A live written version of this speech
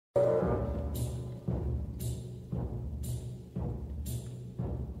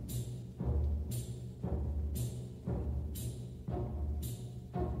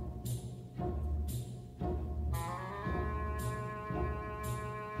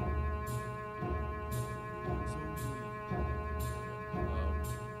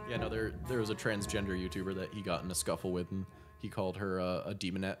Yeah, no, there was a transgender YouTuber that he got in a scuffle with, and he called her a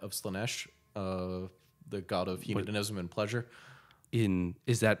demonette of Slanesh, the god of hedonism and pleasure.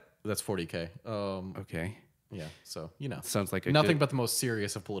 That's 40K. Okay. Yeah, so Sounds like a nothing good- but the most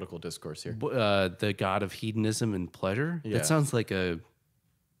serious of political discourse here. The god of hedonism and pleasure. Yeah. That sounds like a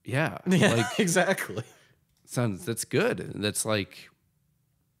Yeah, like exactly. that's good. That's like,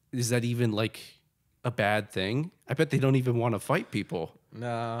 is that even like a bad thing? I bet they don't even want to fight people.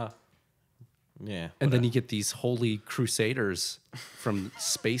 Nah. Yeah. And then you get these holy crusaders from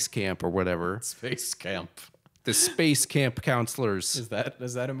space camp or whatever. Space Camp. The space camp counselors. Is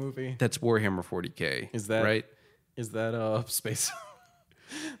that a movie? That's Warhammer 40K. Is that right? Is that space?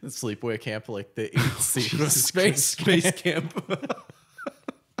 The sleepaway camp, like the 8th sequel of space camp.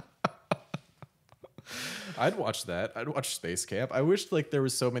 I'd watch that. I'd watch Space Camp. I wish like there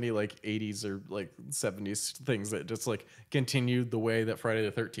was so many like 80s or like 70s things that just like continued the way that Friday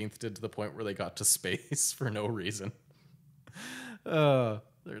the 13th did, to the point where they got to space for no reason.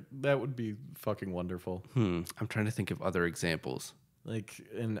 That would be fucking wonderful. I'm trying to think of other examples. Like,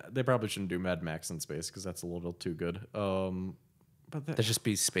 and they probably shouldn't do Mad Max in space because that's a little too good. But That'd just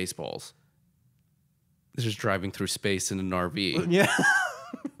be Spaceballs. They're just driving through space in an RV. yeah,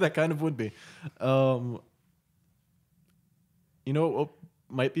 that kind of would be. You know what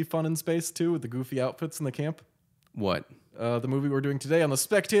might be fun in space too, with the goofy outfits in the camp? What? The movie we're doing today on the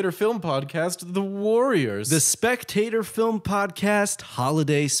Spectator Film Podcast, The Warriors. The Spectator Film Podcast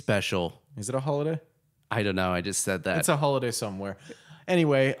Holiday Special. Is it a holiday? I don't know. I just said that. It's a holiday somewhere.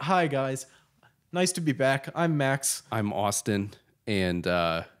 Anyway, hi guys. Nice to be back. I'm Max. I'm Austin, and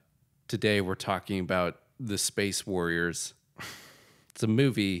today we're talking about The Space Warriors. It's a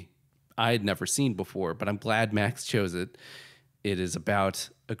movie I had never seen before, but I'm glad Max chose it. It is about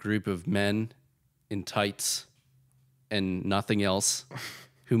a group of men in tights and nothing else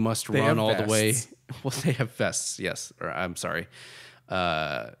who must run all the way. Well, they have vests, yes. Or I'm sorry.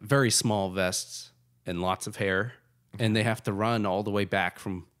 Very small vests and lots of hair. And they have to run all the way back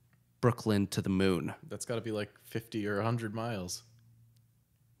from Brooklyn to the moon. That's got to be like 50 or 100 miles.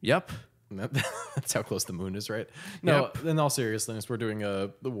 Yep. That's how close the moon is, right? No, in all seriousness, we're doing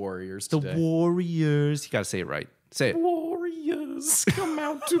The Warriors today. The Warriors. You got to say it right. Say it. Warriors come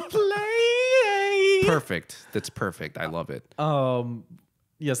out to play. Perfect. That's perfect. I love it.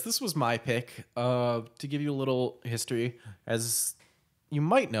 Yes, this was my pick. To give you a little history, as you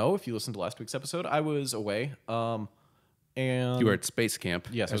might know if you listened to last week's episode, I was away. And You were at space camp.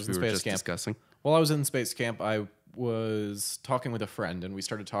 Yes, I was as in we were space just camp. discussing. While I was in space camp, I was talking with a friend, and we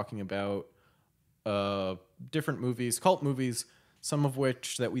started talking about different movies, cult movies, some of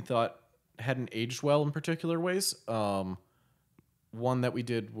which that we thought hadn't aged well in particular ways. One that we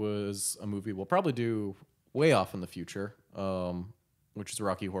did was a movie we'll probably do way off in the future, which is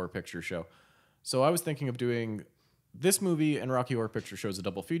Rocky Horror Picture Show. So I was thinking of doing this movie and Rocky Horror Picture Show as a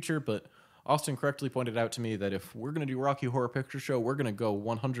double feature, but Austin correctly pointed out to me that if we're going to do Rocky Horror Picture Show, we're going to go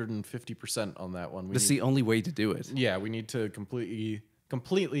 150% on that one. That's the only way to do it. Yeah, we need to completely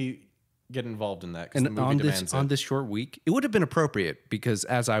get involved in that, because the And movie demands on it. this short week, it would have been appropriate because,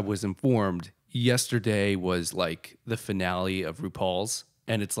 as I was informed, yesterday was like the finale of RuPaul's,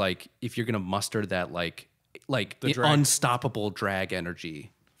 and it's like if you're gonna muster that like The drag. unstoppable drag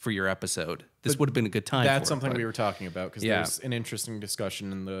energy for your episode, this would have been a good time. That's for something it, we were talking about, because Yeah. there's an interesting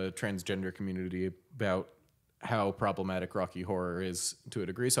discussion in the transgender community about how problematic Rocky Horror is to a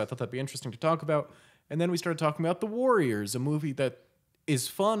degree. So I thought that'd be interesting to talk about. And then we started talking about The Warriors, a movie that is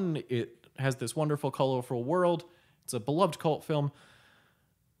fun. It has this wonderful, colorful world. It's a beloved cult film.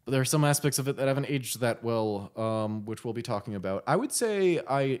 But there are some aspects of it that haven't aged that well, which we'll be talking about. I would say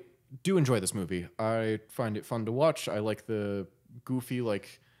I do enjoy this movie. I find it fun to watch. I like the goofy,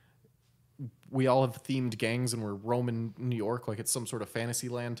 like, we all have themed gangs and we're roaming New York like it's some sort of fantasy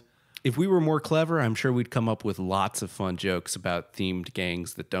land. If we were more clever, I'm sure we'd come up with lots of fun jokes about themed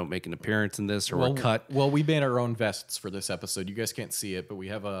gangs that don't make an appearance in this or were cut. Well, we made our own vests for this episode. You guys can't see it, but we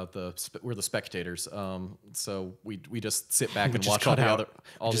have we're the spectators. So we just sit back and watch all the other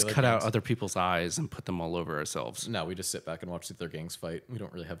cut out gangs. other people's eyes and put them all over ourselves. No, we just sit back and watch the other gangs fight. We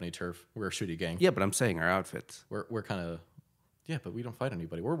don't really have any turf. We're a shitty gang. Yeah, but I'm saying our outfits. We're kind of, yeah, but we don't fight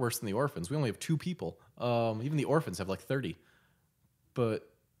anybody. We're worse than the orphans. We only have 2 people. Even the orphans have like 30. But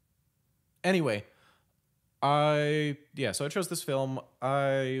anyway, so I chose this film.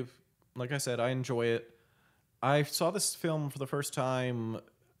 Like I said, I enjoy it. I saw this film for the first time,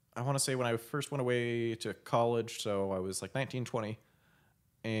 I want to say when I first went away to college, so I was like 19, 20.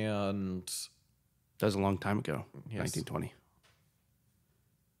 And That was a long time ago, Yes. 1920.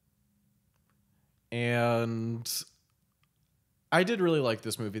 And I did really like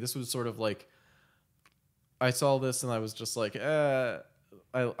this movie. This was sort of like, I saw this and I was just like, I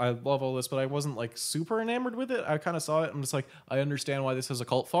love all this, but I wasn't like super enamored with it. I kind of saw it. I'm just like, I understand why this has a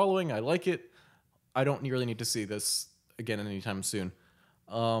cult following. I like it. I don't really need to see this again anytime soon.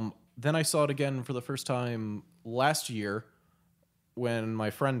 Then I saw it again for the first time last year when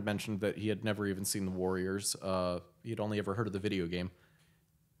my friend mentioned that he had never even seen The Warriors. He'd only ever heard of the video game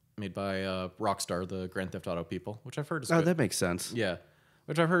made by Rockstar, the Grand Theft Auto people, which I've heard is good. That makes sense. Yeah,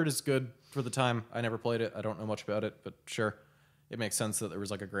 which I've heard is good for the time. I never played it. I don't know much about it, but sure. It makes sense that there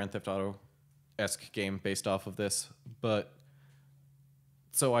was like a Grand Theft Auto-esque game based off of this. But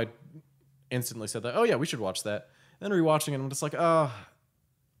so I instantly said that, oh yeah, we should watch that. And then rewatching it, I'm just like,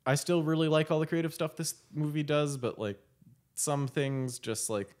 I still really like all the creative stuff this movie does, but like some things just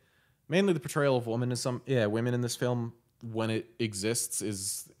like mainly the portrayal of women in this film when it exists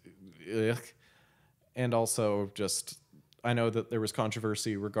is ugh. And also just I know that there was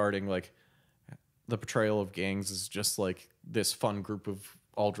controversy regarding like the portrayal of gangs is just like this fun group of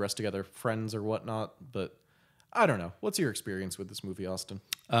all dressed together friends or whatnot, but I don't know. What's your experience with this movie, Austin?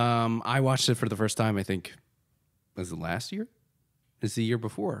 I watched it for the first time, I think, was it last year? It's the year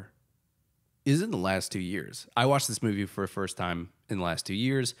before. Is it the last 2 years? I watched this movie for the first time in the last 2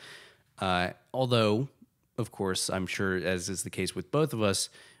 years. Although, of course, I'm sure, as is the case with both of us,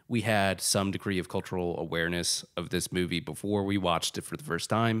 we had some degree of cultural awareness of this movie before we watched it for the first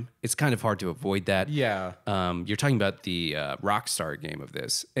time. It's kind of hard to avoid that. Yeah. You're talking about the Rockstar game of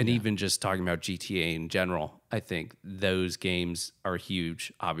this, and even just talking about GTA in general. I think those games are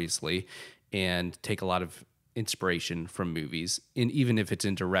huge, obviously, and take a lot of inspiration from movies. And even if it's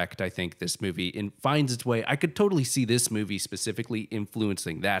indirect, I think this movie finds its way. I could totally see this movie specifically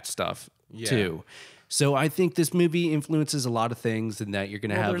influencing that stuff too. So I think this movie influences a lot of things, and that you're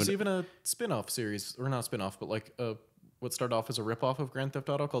going to have. There's even a spin-off series, or not spin-off, but like what started off as a ripoff of Grand Theft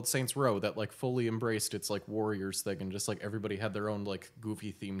Auto called Saints Row that like fully embraced its like Warriors thing, and just like everybody had their own like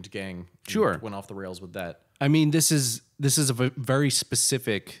goofy themed gang. Sure, went off the rails with that. I mean, this is a very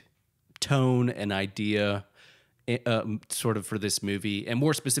specific tone and idea. Sort of for this movie, and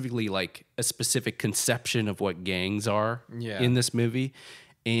more specifically, like a specific conception of what gangs are in this movie.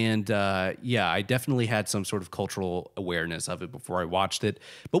 And I definitely had some sort of cultural awareness of it before I watched it.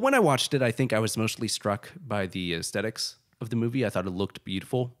 But when I watched it, I think I was mostly struck by the aesthetics of the movie. I thought it looked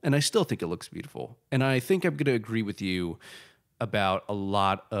beautiful, and I still think it looks beautiful. And I think I'm going to agree with you about a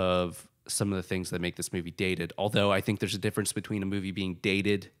lot of some of the things that make this movie dated. Although I think there's a difference between a movie being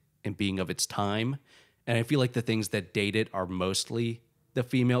dated and being of its time. And I feel like the things that date it are mostly the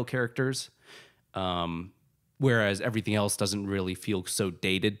female characters, whereas everything else doesn't really feel so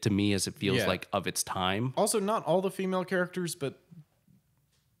dated to me as it feels like of its time. Also, not all the female characters, but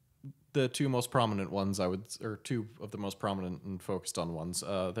the two most prominent ones, or two of the most prominent and focused on ones.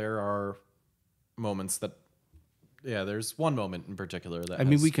 There are moments that, there's one moment in particular that. I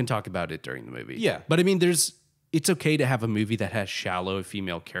mean, we can talk about it during the movie. Yeah, but I mean, it's okay to have a movie that has shallow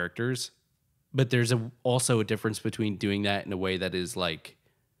female characters. But there's also a difference between doing that in a way that is like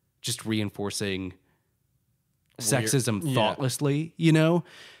just reinforcing sexism thoughtlessly,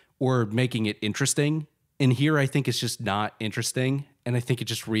 or making it interesting. And here I think it's just not interesting. And I think it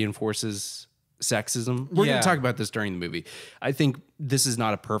just reinforces sexism. We're going to talk about this during the movie. I think this is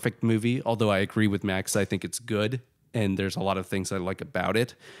not a perfect movie, although I agree with Max. I think it's good. And there's a lot of things I like about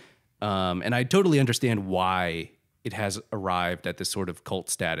it. And I totally understand why it has arrived at this sort of cult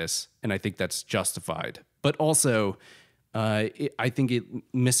status, and I think that's justified. But also, I think it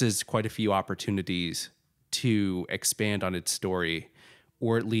misses quite a few opportunities to expand on its story,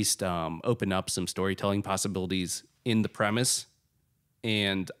 or at least open up some storytelling possibilities in the premise.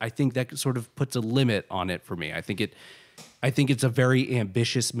 And I think that sort of puts a limit on it for me. I think it's a very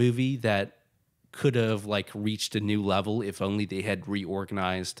ambitious movie that could have like reached a new level if only they had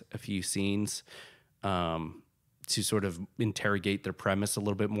reorganized a few scenes. To sort of interrogate their premise a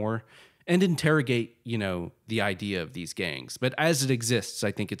little bit more and interrogate, the idea of these gangs. But as it exists,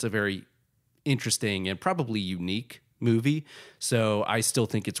 I think it's a very interesting and probably unique movie. So I still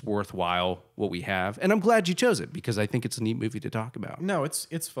think it's worthwhile what we have. And I'm glad you chose it because I think it's a neat movie to talk about. No,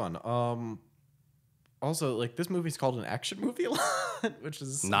 it's fun. Also, like this movie's called an action movie a lot, which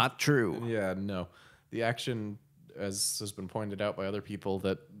is not true. Yeah, no. The action, as has been pointed out by other people,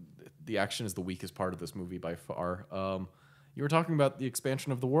 that the action is the weakest part of this movie by far. You were talking about the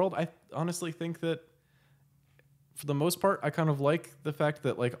expansion of the world. I honestly think that for the most part, I kind of like the fact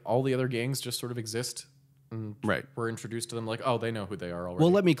that like all the other gangs just sort of exist. And we're introduced to them like, oh, they know who they are already.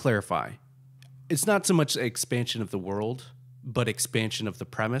 Well, let me clarify. It's not so much expansion of the world, but expansion of the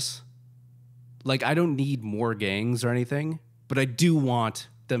premise. Like, I don't need more gangs or anything, but I do want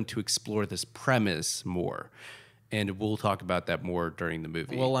them to explore this premise more. And we'll talk about that more during the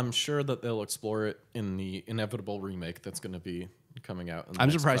movie. Well, I'm sure that they'll explore it in the inevitable remake that's going to be coming out. I'm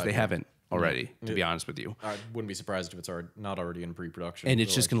surprised they haven't already, to be honest with you. I wouldn't be surprised if it's not already in pre-production. And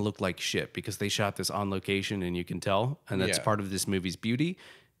it's just going to look like shit because they shot this on location and you can tell. And that's part of this movie's beauty.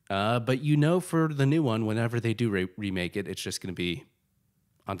 But you know, for the new one, whenever they do remake it, it's just going to be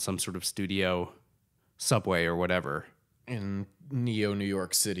on some sort of studio subway or whatever. In New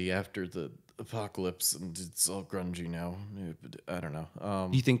York City after the apocalypse, and it's all grungy now. I don't know.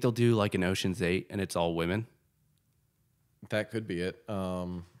 Do you think they'll do like an Ocean's 8 and it's all women? That could be it.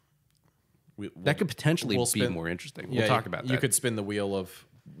 That could potentially be more interesting. We'll talk about that. You could spin the wheel of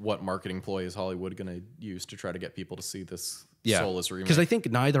what marketing ploy is Hollywood going to use to try to get people to see this soulless remake. Because I think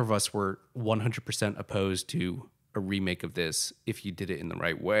neither of us were 100% opposed to a remake of this if you did it in the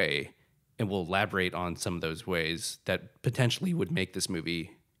right way. And we'll elaborate on some of those ways that potentially would make this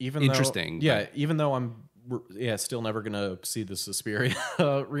movie interesting. Even though I'm still never going to see the Suspiria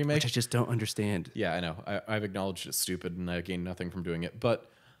remake. Which I just don't understand. Yeah, I know. I've acknowledged it's stupid and I gain nothing from doing it.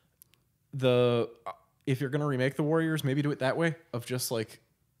 But if you're going to remake The Warriors, maybe do it that way, of just like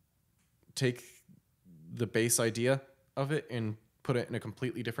take the base idea of it and put it in a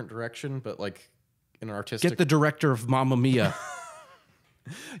completely different direction, but like in an artistic... Get the director of Mamma Mia.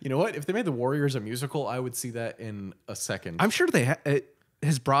 You know what? If they made The Warriors a musical, I would see that in a second. I'm sure they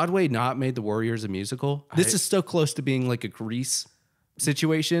has Broadway not made The Warriors a musical? This is so close to being like a Grease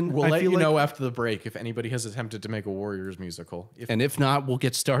situation. We'll let you know after the break if anybody has attempted to make a Warriors musical. If not, we'll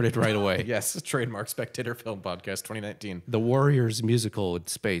get started right away. Yes, trademark Spectator Film Podcast 2019. The Warriors musical in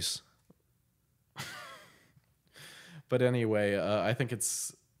space. But anyway, I think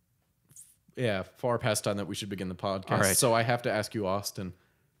it's far past time that we should begin the podcast. All right. So I have to ask you, Austin,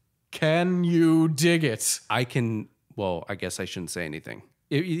 can you dig it? I can. Well, I guess I shouldn't say anything.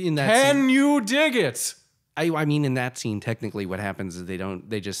 In that can you dig it? I mean, in that scene, technically, what happens is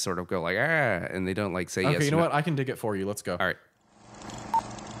they just sort of go like, and they don't like say yes. Okay, you know what? I can dig it for you. Let's go. All right.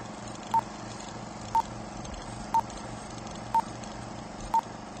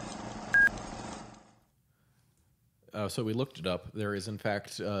 So we looked it up. There is, in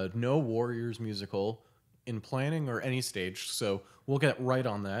fact, no Warriors musical in planning or any stage. So we'll get right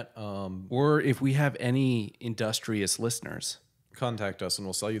on that. Or if we have any industrious listeners, contact us and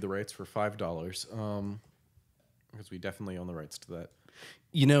we'll sell you the rights for $5. Because we definitely own the rights to that.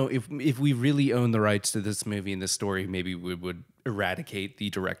 You know, if we really own the rights to this movie and this story, maybe we would eradicate the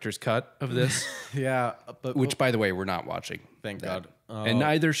director's cut of this. Yeah, but which, by the way, we're not watching. Thank God. And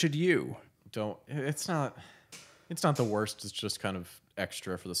neither should you. Don't. It's not the worst. It's just kind of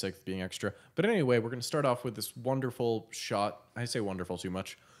extra for the sake of being extra. But anyway, we're going to start off with this wonderful shot. I say wonderful too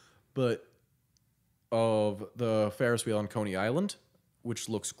much, but of the Ferris wheel on Coney Island, which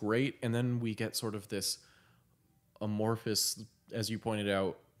looks great. And then we get sort of this amorphous, as you pointed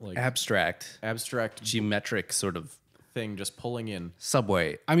out, like abstract, geometric sort of thing just pulling in.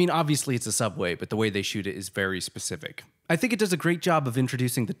 Subway. I mean, obviously it's a subway, but the way they shoot it is very specific. I think it does a great job of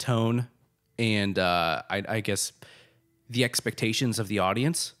introducing the tone and I guess the expectations of the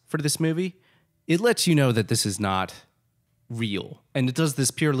audience for this movie. It lets you know that this is not real. And it does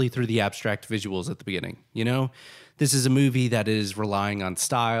this purely through the abstract visuals at the beginning. You know, this is a movie that is relying on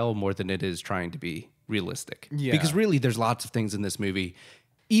style more than it is trying to be realistic. Yeah. Because really there's lots of things in this movie,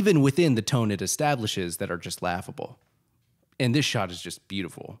 even within the tone it establishes, that are just laughable. And this shot is just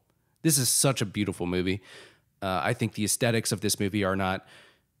beautiful. This is such a beautiful movie. I think the aesthetics of this movie are not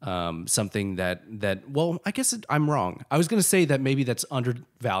something that well, I guess I'm wrong. I was going to say that maybe that's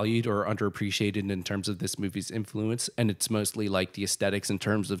undervalued or underappreciated in terms of this movie's influence, and it's mostly like the aesthetics in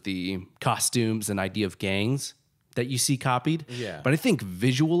terms of the costumes and idea of gangs that you see copied. Yeah. But I think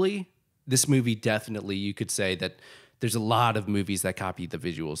visually, this movie definitely, you could say that there's a lot of movies that copy the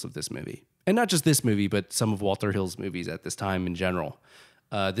visuals of this movie. And not just this movie, but some of Walter Hill's movies at this time in general.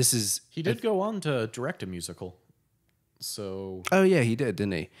 He did go on to direct a musical. So. Oh yeah, he did,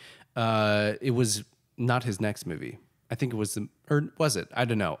 didn't he? It was not his next movie. I think it was or was it? I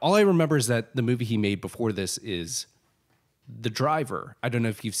don't know. All I remember is that the movie he made before this is The Driver. I don't know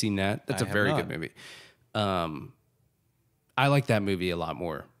if you've seen that. That's a very good movie. I like that movie a lot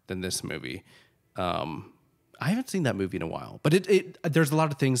more than this movie. I haven't seen that movie in a while, but there's a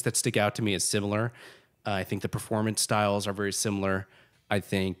lot of things that stick out to me as similar. I think the performance styles are very similar. I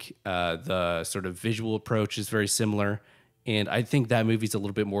think the sort of visual approach is very similar. And I think that movie's a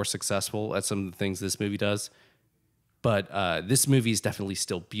little bit more successful at some of the things this movie does. But this movie is definitely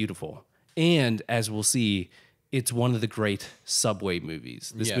still beautiful. And as we'll see, it's one of the great subway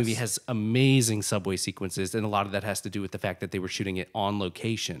movies. This Yes. movie has amazing subway sequences, and a lot of that has to do with the fact that they were shooting it on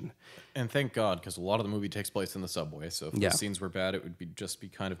location. And thank God, because a lot of the movie takes place in the subway. So if Yeah. the scenes were bad, it would just be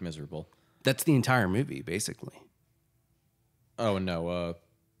kind of miserable. That's the entire movie, basically. Oh no,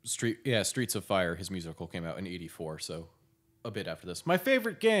 Streets of Fire. His musical came out in '84, so a bit after this. My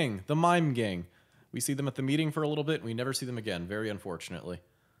favorite gang, the Mime Gang. We see them at the meeting for a little bit, and we never see them again. Very unfortunately.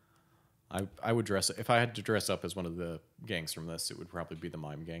 I would dress if I had to dress up as one of the gangs from this. It would probably be the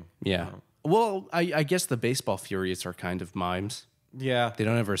Mime Gang. Yeah. Well, I guess the baseball Furious are kind of mimes. Yeah, They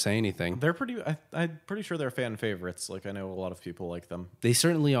don't ever say anything. they're pretty. I'm pretty sure they're fan favorites. Like I know a lot of people like them. They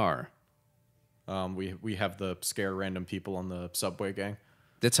certainly are. We have the scare random people on the subway gang.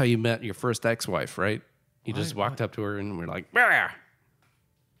 That's how you met your first ex-wife, right? You just walked up to her and we're like, "Bah!"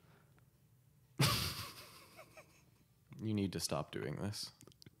 You need to stop doing this.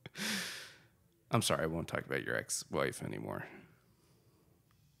 I'm sorry, I won't talk about your ex-wife anymore.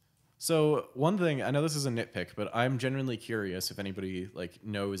 So one thing, I know this is a nitpick, but I'm genuinely curious if anybody like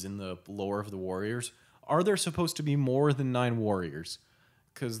knows in the lore of the Warriors, are there supposed to be more than 9 warriors?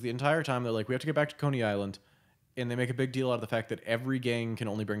 Because the entire time they're like, we have to get back to Coney Island, and they make a big deal out of the fact that every gang can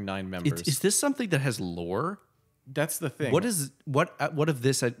only bring 9 members. Is this something that has lore? That's the thing. What of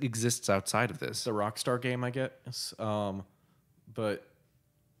this exists outside of this? The Rockstar game, I guess. But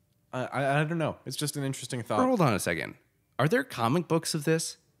I don't know. It's just an interesting thought. Hold on a second. Are there comic books of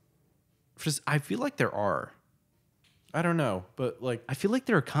this? I feel like there are. I don't know, but like I feel like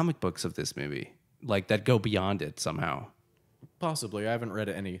there are comic books of this movie, like that go beyond it somehow. possibly. I haven't read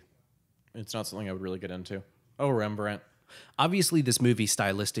any. It's not something I would really get into. Oh, Rembrandt. Obviously, this movie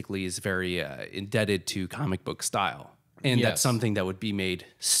stylistically is very indebted to comic book style. And Yes. that's something that would be made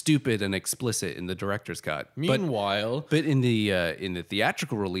stupid and explicit in the director's cut. Meanwhile, But in the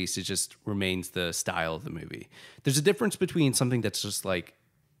theatrical release, it just remains the style of the movie. There's a difference between something that's just like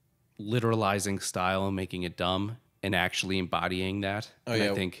literalizing style and making it dumb and actually embodying that. oh And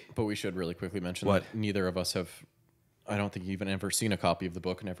yeah, I think but we should really quickly mention What? that neither of us have. I don't think even ever seen a copy of the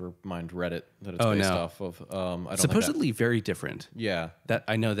book. Never mind read it. That it's Oh, based no. off of. I don't think that- supposedly very different. Yeah. That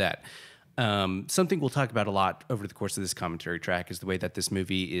I know that. Something we'll talk about a lot over the course of this commentary track is the way that this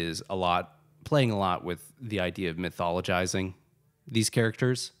movie is playing a lot with the idea of mythologizing these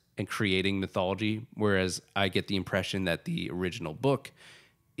characters and creating mythology. Whereas I get the impression that the original book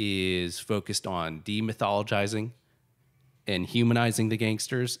is focused on demythologizing and humanizing the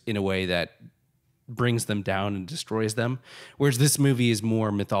gangsters in a way that brings them down and destroys them. Whereas this movie is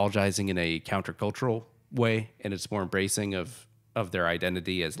more mythologizing in a countercultural way, and it's more embracing of their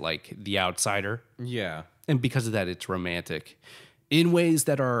identity as like the outsider. Yeah. And because of that, it's romantic in ways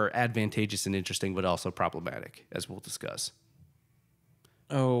that are advantageous and interesting, but also problematic, as we'll discuss.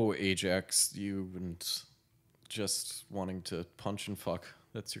 Oh, Ajax, you and just wanting to punch and fuck.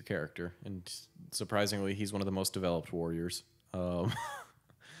 That's your character. And surprisingly, he's one of the most developed warriors.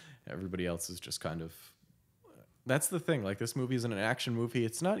 Everybody else is just kind of... That's the thing. Like, this movie isn't an action movie.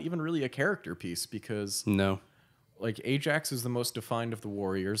 It's not even really a character piece because, No. like, Ajax is the most defined of the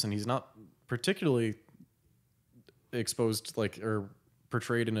warriors, and he's not particularly exposed, like, or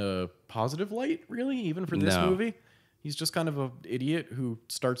portrayed in a positive light, really, even for this No. movie. He's just kind of an idiot who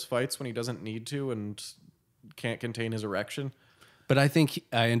starts fights when he doesn't need to and can't contain his erection. But I think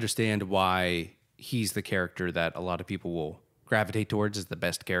I understand why he's the character that a lot of people will gravitate towards as the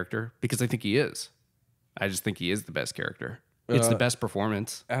best character, because I think he is. I just think he is the best character. It's the best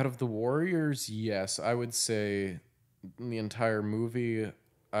performance. Out of the Warriors, yes, I would say in the entire movie,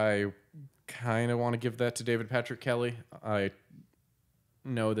 I kind of want to give that to David Patrick Kelly. I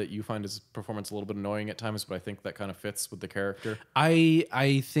know that you find his performance a little bit annoying at times, but I think that kind of fits with the character.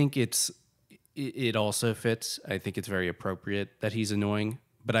 I think it also fits. I think it's very appropriate that he's annoying,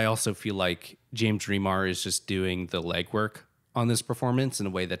 but I also feel like James Remar is just doing the legwork on this performance in a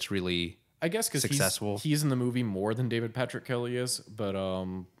way that's really, I guess because successful. He's in the movie more than David Patrick Kelly is, but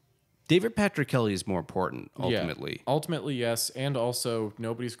David Patrick Kelly is more important ultimately. Yeah, ultimately, yes. And also,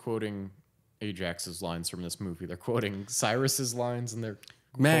 nobody's quoting Ajax's lines from this movie. They're quoting Cyrus's lines, and they're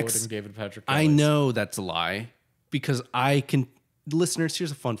Maxx, quoting David Patrick I Kelly's. know that's a lie because listeners,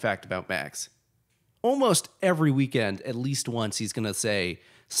 here's a fun fact about Maxx. Almost every weekend, at least once, he's going to say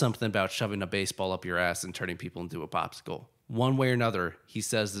something about shoving a baseball up your ass and turning people into a popsicle. One way or another, he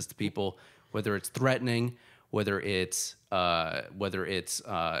says this to people, whether it's threatening, whether it's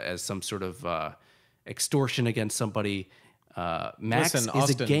as some sort of extortion against somebody. Maxx Listen, is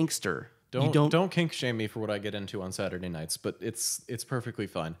Austin, a gangster. Don't kink shame me for what I get into on Saturday nights, but it's perfectly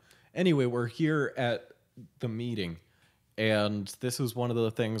fine. Anyway, we're here at the meeting, and this is one of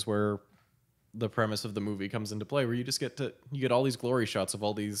the things where the premise of the movie comes into play, where you get all these glory shots of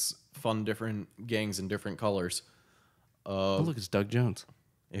all these fun different gangs in different colors. Oh, look, it's Doug Jones.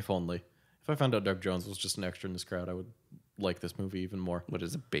 If only. If I found out Doug Jones was just an extra in this crowd, I would like this movie even more. What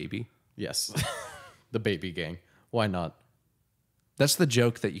is it, Baby? Yes. The Baby Gang. Why not? That's the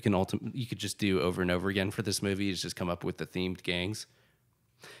joke that you could just do over and over again for this movie, is just come up with the themed gangs.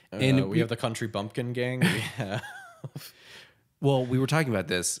 And we have the Country Bumpkin Gang. Well, we were talking about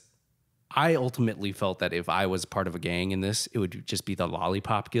this. I ultimately felt that if I was part of a gang in this, it would just be the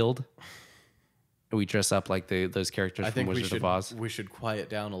Lollipop Guild. We dress up like those characters from Wizard of Oz. We should quiet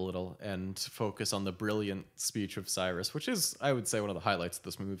down a little and focus on the brilliant speech of Cyrus, which is, I would say, one of the highlights of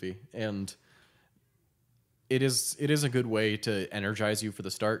this movie. And it is a good way to energize you for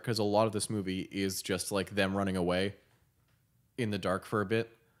the start, because a lot of this movie is just like them running away in the dark for a bit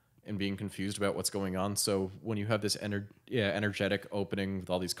and being confused about what's going on. So when you have this energetic opening with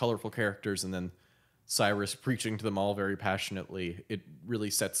all these colorful characters and then Cyrus preaching to them all very passionately, it really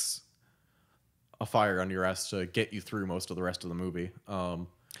sets a fire under your ass to get you through most of the rest of the movie.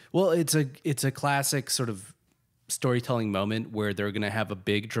 Well, it's a classic sort of storytelling moment where they're going to have a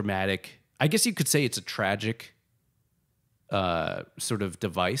big dramatic, I guess you could say it's a tragic sort of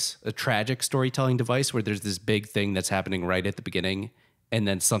device, a tragic storytelling device, where there's this big thing that's happening right at the beginning, and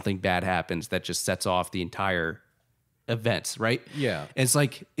then something bad happens that just sets off the entire events, right? Yeah. And it's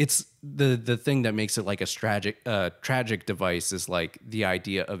like, it's the thing that makes it like a tragic device is like the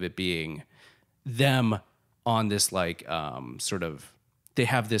idea of it being them on this like sort of, they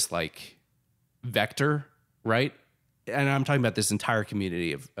have this like vector, right? And I'm talking about this entire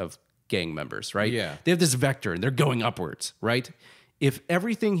community of gang members, right? Yeah. They have this vector and they're going upwards, right? If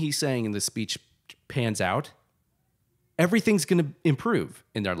everything he's saying in the speech pans out, everything's going to improve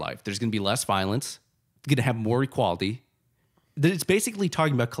in their life. There's going to be less violence, going to have more equality. It's basically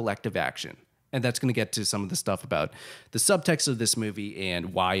talking about collective action. And that's going to get to some of the stuff about the subtext of this movie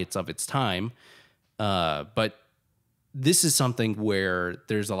and why it's of its time. But this is something where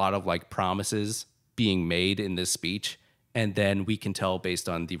there's a lot of like promises being made in this speech. And then we can tell based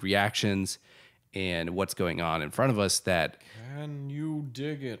on the reactions and what's going on in front of us that, can you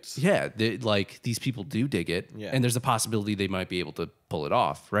dig it? yeah, like these people do dig it. Yeah. And there's a possibility they might be able to pull it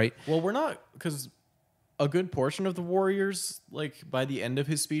off, right? Well, we're not, because a good portion of the warriors, like by the end of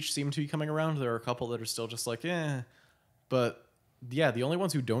his speech, seem to be coming around. There are a couple that are still just like, eh. But yeah, the only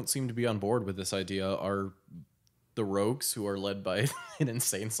ones who don't seem to be on board with this idea are the rogues, who are led by an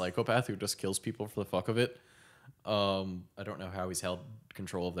insane psychopath who just kills people for the fuck of it. I don't know how he's held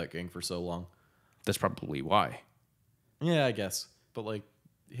control of that gang for so long. That's probably why. Yeah, I guess. But like,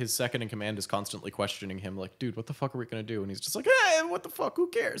 his second in command is constantly questioning him, like, dude, what the fuck are we gonna do? And he's just like, hey, what the fuck? Who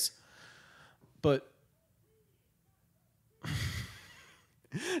cares? But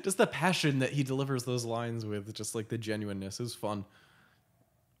just the passion that he delivers those lines with, just like the genuineness, is fun.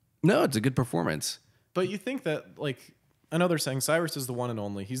 No, it's a good performance. But you think that, like, I know they're saying Cyrus is the one and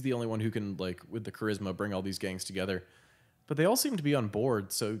only. He's the only one who can, like, with the charisma, bring all these gangs together. But they all seem to be on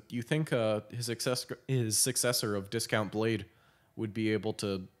board. So you think his successor of Discount Blade would be able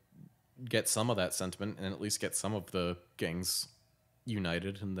to get some of that sentiment and at least get some of the gangs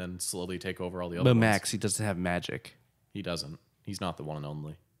united and then slowly take over all the other But ones. Maxx, he doesn't have magic. He doesn't. He's not the one and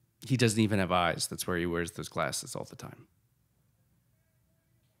only. He doesn't even have eyes. That's where he wears those glasses all the time.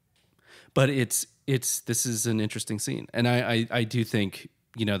 But this is an interesting scene. And I do think,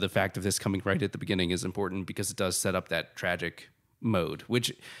 you know, the fact of this coming right at the beginning is important because it does set up that tragic mode,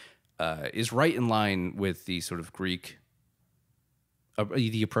 which is right in line with the sort of Greek,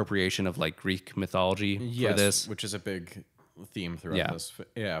 the appropriation of like Greek mythology for this. Which is a big theme throughout this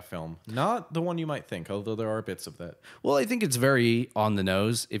film. Not the one you might think, although there are bits of that. Well, I think it's very on the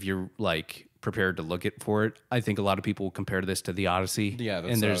nose if you're like prepared to look for it. I think a lot of people will compare this to the Odyssey. Yeah,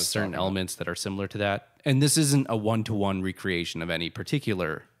 that's and what I there's was certain talking about. elements that are similar to that. And this isn't a one-to-one recreation of any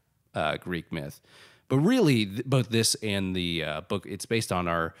particular Greek myth. But really, both this and the book, it's based on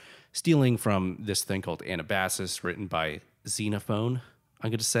our stealing from this thing called Anabasis, written by Xenophon, I'm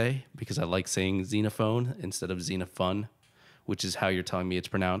going to say, because I like saying Xenophon instead of Xenophon, which is how you're telling me it's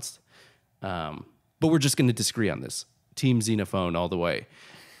pronounced. But we're just going to disagree on this. Team Xenophon all the way.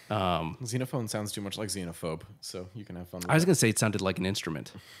 Xenophone sounds too much like xenophobe, so you can have fun with I was it. going to say it sounded like an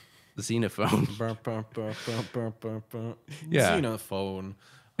instrument. The Xenophon. Yeah. Xenophone.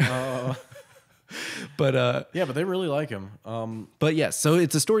 But Yeah, but they really like him. But yes, so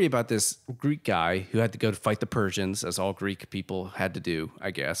it's a story about this Greek guy who had to go to fight the Persians, as all Greek people had to do,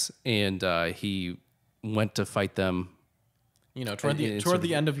 I guess. And he went to fight them You know, toward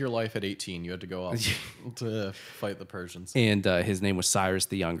the end of your life at 18, you had to go off to fight the Persians. And his name was Cyrus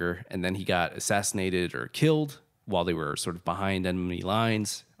the Younger. And then he got assassinated or killed while they were sort of behind enemy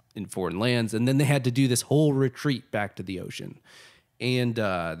lines in foreign lands. And then they had to do this whole retreat back to the ocean. And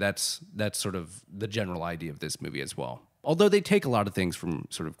that's sort of the general idea of this movie as well. Although they take a lot of things from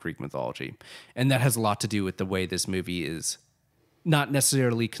sort of Greek mythology. And that has a lot to do with the way this movie is not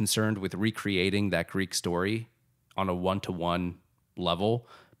necessarily concerned with recreating that Greek story on a one-to-one level,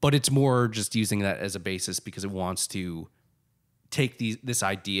 but it's more just using that as a basis because it wants to take this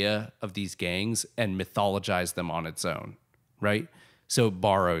idea of these gangs and mythologize them on its own, right? So it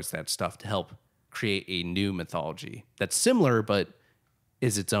borrows that stuff to help create a new mythology that's similar, but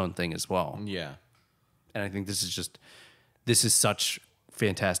is its own thing as well. Yeah. And I think this is such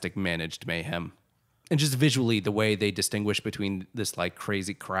fantastic managed mayhem. And just visually, the way they distinguish between this like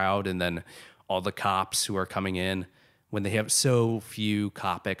crazy crowd and then all the cops who are coming in when they have so few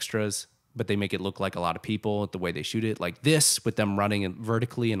cop extras, but they make it look like a lot of people, the way they shoot it, like this with them running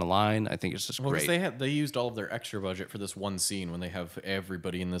vertically in a line. I think it's just great. They used all of their extra budget for this one scene when they have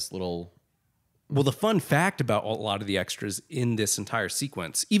everybody in this little. Well, the fun fact about a lot of the extras in this entire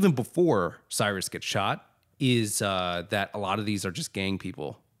sequence, even before Cyrus gets shot, is that a lot of these are just gang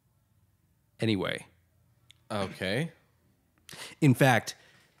people. Anyway. Okay. In fact,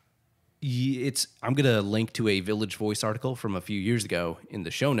 I'm going to link to a Village Voice article from a few years ago in the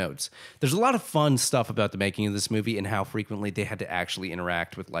show notes. There's a lot of fun stuff about the making of this movie and how frequently they had to actually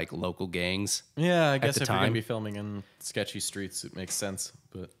interact with like local gangs. Yeah, I guess the if you're going time. to be filming in sketchy streets, it makes sense.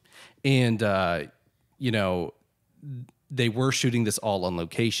 But And, they were shooting this all on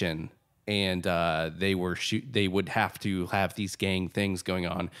location, and they would have to have these gang things going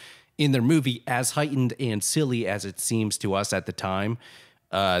on in their movie, as heightened and silly as it seems to us at the time.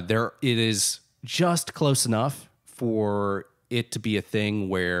 It is just close enough for it to be a thing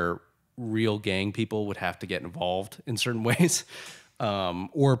where real gang people would have to get involved in certain ways,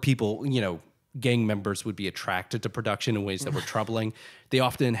 or people, gang members would be attracted to production in ways that were troubling. They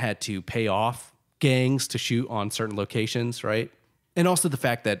often had to pay off gangs to shoot on certain locations, right? And also the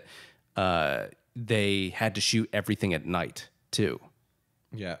fact that they had to shoot everything at night too.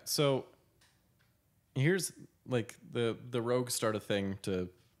 yeah, so here's like the rogues start a thing to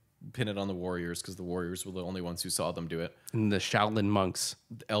pin it on the warriors because the warriors were the only ones who saw them do it. And the Shaolin monks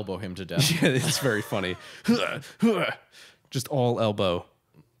Elbow him to death. Yeah, it's very funny. Just all elbow.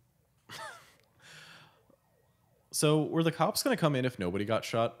 So were the cops going to come in if nobody got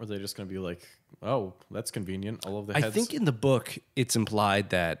shot? Or were they just going to be like, oh, that's convenient. All of the heads. I think in the book it's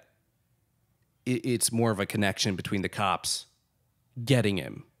implied that it's more of a connection between the cops getting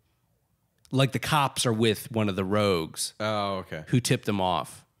him. Like the cops are with one of the rogues Oh, okay. who tipped them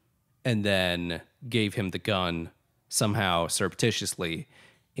off and then gave him the gun somehow surreptitiously,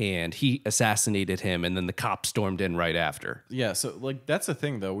 and he assassinated him, and then the cops stormed in right after. Yeah, so like that's the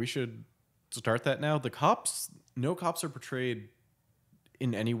thing though. We should start that now. No cops are portrayed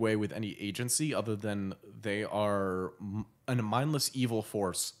in any way with any agency other than they are a mindless evil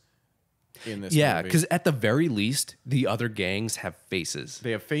force in this Yeah, movie. because at the very least, the other gangs have faces.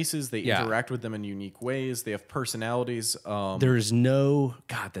 They have faces. They Yeah. interact with them in unique ways. They have personalities. There is no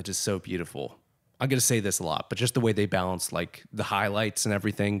God. That is so beautiful. I'm gonna say this a lot, but just the way they balance like the highlights and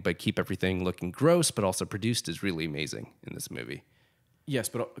everything, but keep everything looking gross, but also produced is really amazing in this movie. Yes,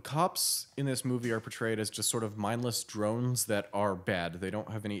 but cops in this movie are portrayed as just sort of mindless drones that are bad. They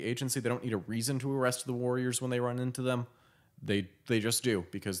don't have any agency. They don't need a reason to arrest the warriors when they run into them. They just do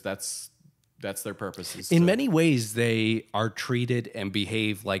because that's their purpose. In many ways, they are treated and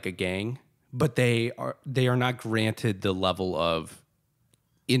behave like a gang, but they are not granted the level of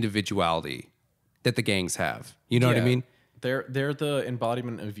individuality that the gangs have. You know what I mean? They're the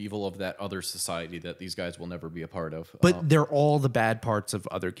embodiment of evil of that other society that these guys will never be a part of. But they're all the bad parts of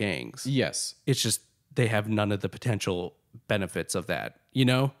other gangs. Yes. It's just they have none of the potential benefits of that, you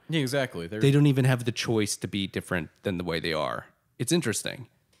know? Yeah, exactly. They don't even have the choice to be different than the way they are. It's interesting.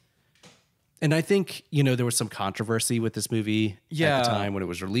 And I think, there was some controversy with this movie at the time when it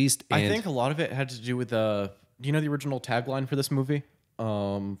was released. And I think a lot of it had to do with the original tagline for this movie?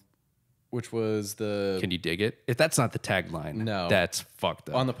 Which was the... Can you dig it? If that's not the tagline, No. that's fucked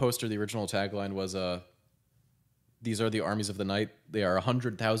up. On the poster, the original tagline was, these are the armies of the night. They are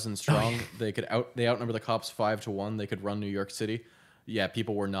 100,000 strong. They outnumber the cops 5-1. They could run New York City. Yeah,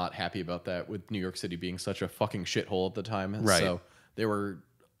 people were not happy about that with New York City being such a fucking shithole at the time. Right. So there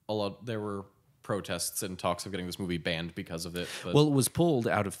were protests and talks of getting this movie banned because of it. But Well, it was pulled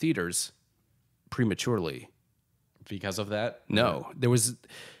out of theaters prematurely. because of that? No,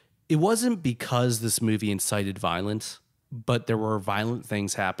 it wasn't because this movie incited violence. but there were violent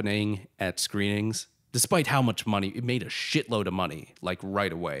things happening at screenings. Despite how much money, it made a shitload of money, like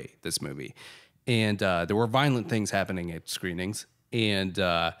right away, this movie. And there were violent things happening at screenings. And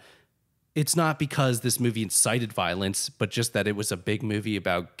it's not because this movie incited violence, but just that it was a big movie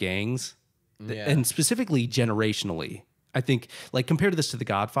about gangs. Yeah. And specifically generationally. I think, like, compared to this to The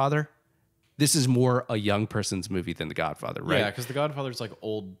Godfather, this is more a young person's movie than The Godfather, right? Yeah, because The Godfather's like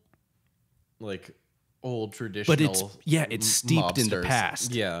old traditional. But it's steeped in the mobsters.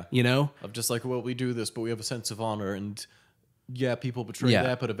 past. Yeah, You know? of just like, well, we do this, but we have a sense of honor, and yeah, people betray Yeah.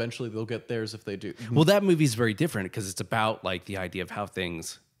 that, but eventually they'll get theirs if they do. Well, that movie's very different because it's about like the idea of how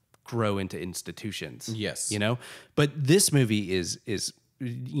things grow into institutions. Yes. You know? But this movie is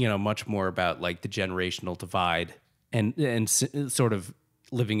much more about like the generational divide and sort of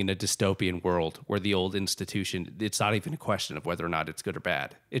living in a dystopian world where the old institution, it's not even a question of whether or not it's good or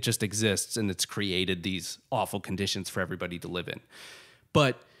bad. It just exists and it's created these awful conditions for everybody to live in.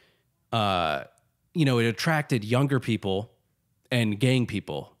 But it attracted younger people and gang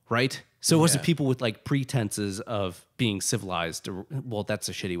people, right? So it wasn't people with like pretenses of being civilized. Well, that's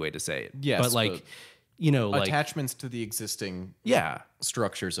a shitty way to say it. Yes, but like, like attachments to the existing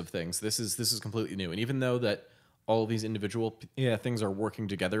structures of things. This is completely new, and even though that all of these individual things are working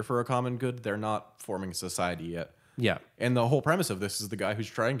together for a common good, they're not forming a society yet. Yeah. And the whole premise of this is the guy who's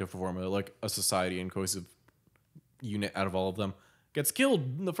trying to form a society and cohesive unit out of all of them gets killed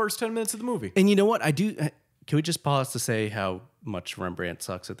in the first 10 minutes of the movie. And you know what? Can we just pause to say how much Rembrandt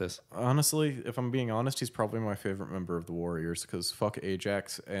sucks at this? Honestly, if I'm being honest, he's probably my favorite member of the Warriors because fuck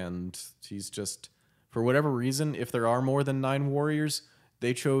Ajax, and he's just, for whatever reason, if there are more than 9 Warriors,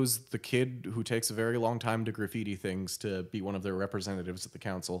 they chose the kid who takes a very long time to graffiti things to be one of their representatives at the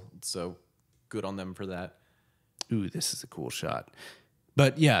council. So good on them for that. Ooh, this is a cool shot.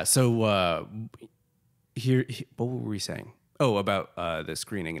 But yeah, so here, what were we saying? Oh, about the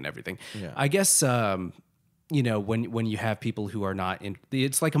screening and everything. Yeah. I guess when you have people who are not in,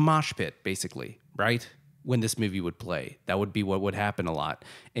 it's like a mosh pit basically, right? When this movie would play, that would be what would happen a lot.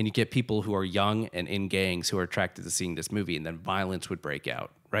 And you get people who are young and in gangs who are attracted to seeing this movie, and then violence would break out,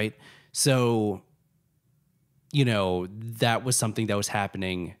 right? So, that was something that was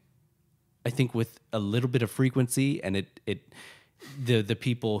happening, I think, with a little bit of frequency, and the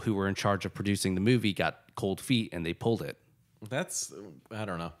people who were in charge of producing the movie got cold feet and they pulled it. I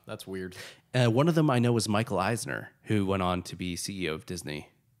don't know. That's weird. One of them I know was Michael Eisner, who went on to be CEO of Disney.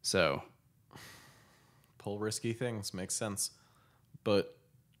 So Pull risky things, makes sense. But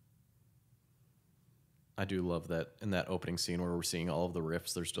I do love that in that opening scene where we're seeing all of the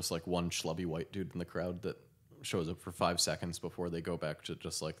riffs, there's just like one schlubby white dude in the crowd that shows up for 5 seconds before they go back to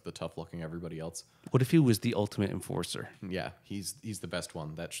just like the tough looking everybody else. what if he was the ultimate enforcer? Yeah, he's the best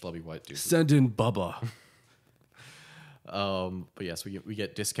one, that schlubby white dude. Send in Bubba. But yes, we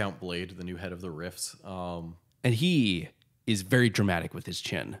get Discount Blade, the new head of the riffs. And he is very dramatic with his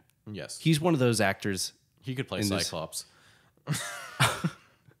chin. Yes, He's one of those actors. he could play in this- Cyclops.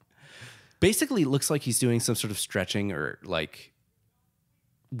 Basically, it looks like he's doing some sort of stretching or like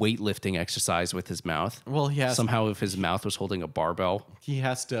weightlifting exercise with his mouth. Well, Somehow, if his mouth was holding a barbell. he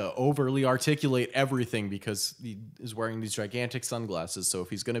has to overly articulate everything because he is wearing these gigantic sunglasses. So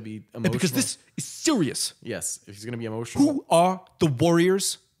if he's going to be emotional, Because this is serious. yes, if he's going to be emotional, Who are the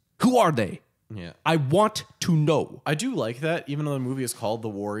Warriors? Who are they? yeah. I want to know. I do like that, even though the movie is called The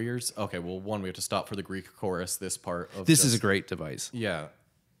Warriors. Okay, well, one, we have to stop for the Greek chorus, this part of This is a great device. Yeah.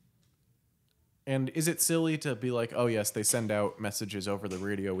 And is it silly to be like, oh, yes, they send out messages over the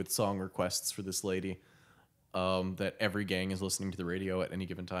radio with song requests for this lady, that every gang is listening to the radio at any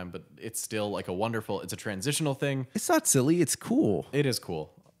given time, but it's still like it's a transitional thing. It's not silly. It's cool. It is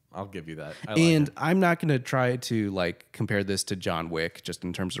cool. I'll give you that. I like And it. I'm not going to try to like compare this to John Wick just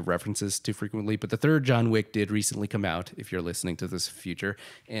in terms of references too frequently, but the third John Wick did recently come out, if you're listening to this future,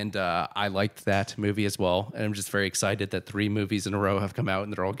 and I liked that movie as well, and I'm just very excited that 3 movies in a row have come out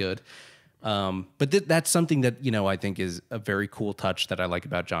and they're all good. But that's something that, I think is a very cool touch that I like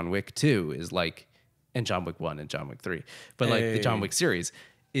about John Wick 2 is like, and John Wick 1 and John Wick 3, but like the John Wick series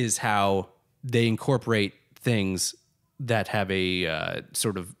is how they incorporate things that have a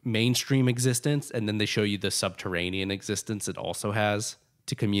sort of mainstream existence, and then they show you the subterranean existence it also has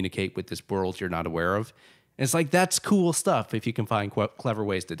to communicate with this world you're not aware of. And it's like, that's cool stuff if you can find clever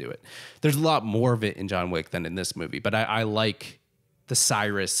ways to do it. There's a lot more of it in John Wick than in this movie, but I like the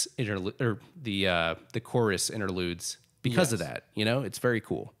Cyrus or the chorus interludes because of that. It's very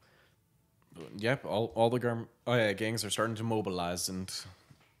cool. Yep, all the gangs are starting to mobilize and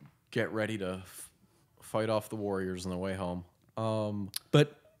get ready to fight off the Warriors on their way home.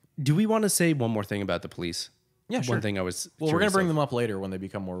 But do we want to say one more thing about the police? Yeah, sure. one thing I was Well, we're gonna curious bring of. them up later when they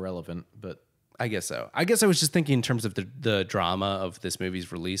become more relevant, but I guess so. I guess I was just thinking in terms of the drama of this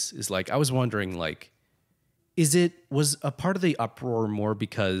movie's release is like I was wondering like was a part of the uproar more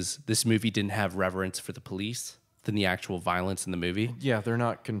because this movie didn't have reverence for the police than the actual violence in the movie? yeah, they're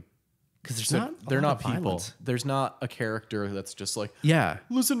not Because there's so not a they're lot not of people. violence. There's not a character that's just like, Yeah.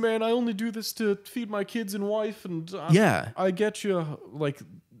 listen, man, I only do this to feed my kids and wife, and Yeah. I get you. Like,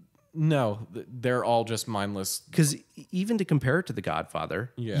 no, they're all just mindless. Because even to compare it to The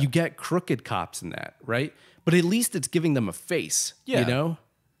Godfather, Yeah. you get crooked cops in that, right? But at least it's giving them a face, Yeah. you know?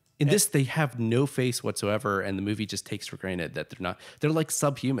 In this, they have no face whatsoever, and the movie just takes for granted that they're like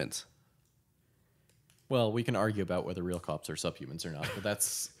subhumans. Well, we can argue about whether real cops are subhumans or not, but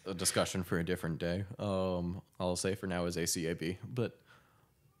that's a discussion for a different day. I'll say for now is ACAB, but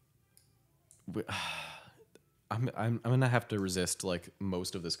I'm gonna have to resist like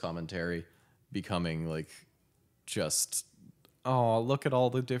most of this commentary becoming like just look at all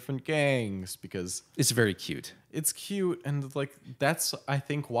the different gangs, because It's very cute. it's cute, and like that's I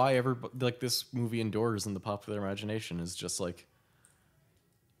think why everybody like this movie endures in the popular imagination is just like,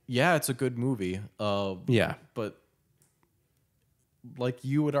 yeah, it's a good movie. Yeah. But like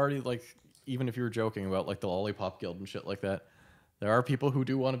you would already like, even if you were joking about like the Lollipop Guild and shit like that, there are people who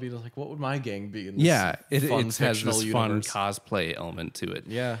do want to be like, what would my gang be in this Yeah, it fun has fictional this universe? fun cosplay element to it.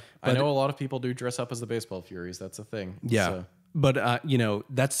 Yeah, I know a lot of people do dress up as the Baseball Furies. That's a thing. Yeah. So, But you know,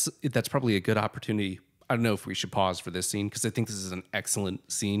 that's probably a good opportunity. I don't know if we should pause for this scene because I think this is an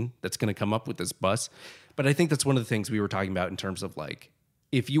excellent scene that's going to come up with this bus. But I think that's one of the things we were talking about in terms of like,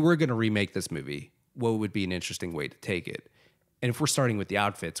 if you were going to remake this movie, what would be an interesting way to take it? And if we're starting with the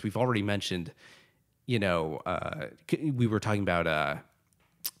outfits, we've already mentioned, you know, we were talking about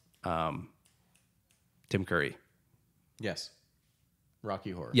Tim Curry. yes,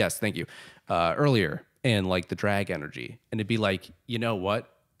 Rocky Horror. Yes, thank you. Earlier, and like the drag energy, and it'd be like, you know what?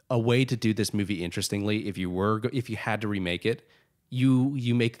 A way to do this movie interestingly, if you had to remake it,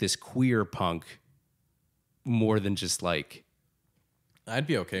 you make this queer punk more than just like I'd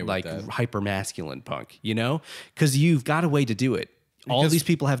be okay with like that. hyper masculine punk, you know? Because you've got a way to do it. All these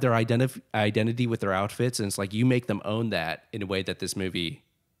people have their identity with their outfits, and it's like you make them own that in a way that this movie.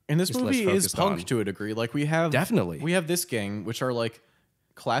 And this is less movie is focused punk on. to a degree. Like we have Definitely. we have this gang, which are like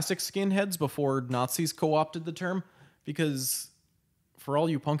classic skinheads before Nazis co-opted the term. Because for all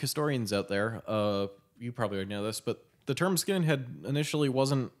you punk historians out there, you probably already know this, but the term skinhead initially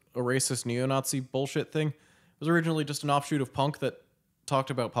wasn't a racist neo-Nazi bullshit thing. It was originally just an offshoot of punk that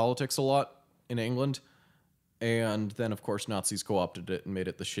talked about politics a lot in England. And then, of course, Nazis co-opted it and made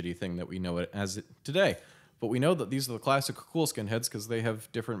it the shitty thing that we know it as today. But we know that these are the classic cool skinheads because they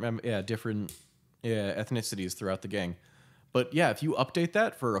have different ethnicities throughout the gang. But yeah, if you update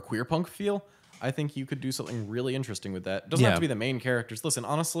that for a queer punk feel, I think you could do something really interesting with that. It doesn't have Yeah. to be the main characters. Listen,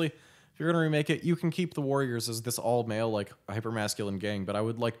 honestly, if you're gonna remake it, you can keep the Warriors as this all male, like hyper-masculine gang. But I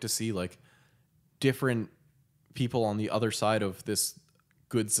would like to see like different people on the other side of this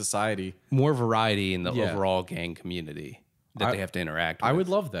good society. More variety in the Yeah. overall gang community that they have to interact with. I would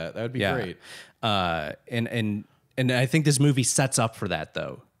love that. That would be great. And I think this movie sets up for that,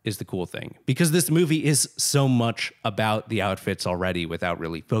 though, is the cool thing. Because this movie is so much about the outfits already without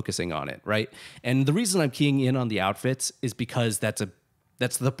really focusing on it, right? And the reason I'm keying in on the outfits is because that's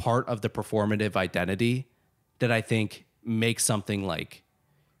the part of the performative identity that I think makes something like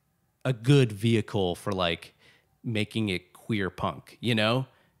a good vehicle for like making it queer punk, you know?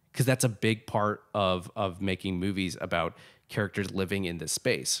 Because that's a big part of making movies about characters living in this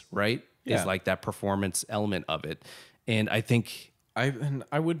space, right? Yeah. Is like that performance element of it. And I think I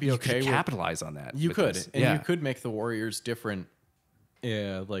would be you okay could with capitalize on that. you with could this. and yeah. you could make the Warriors different.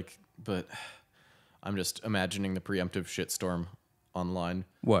 Yeah, like, but I'm just imagining the preemptive shitstorm online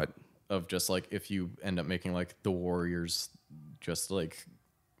What? of just like if you end up making like the Warriors just like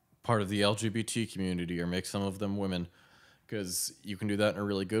part of the LGBT community or make some of them women, because you can do that in a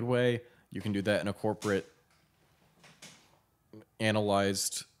really good way. You can do that in a corporate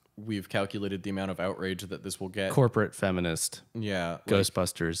analyzed. We've calculated the amount of outrage that this will get. Corporate feminist Yeah, like,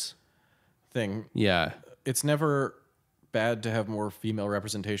 Ghostbusters. thing. Yeah. It's never bad to have more female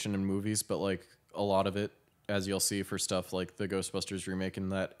representation in movies, but like a lot of it, as you'll see for stuff like the Ghostbusters remake,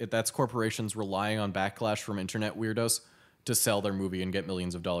 and that's corporations relying on backlash from internet weirdos to sell their movie and get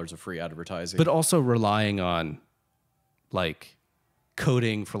millions of dollars of free advertising. But also relying on like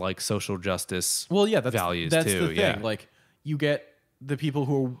coding for like social justice that's values that's too. the thing. Yeah. Like you get the people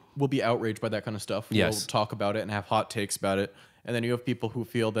who will be outraged by that kind of stuff, Yes. will talk about it and have hot takes about it. And then you have people who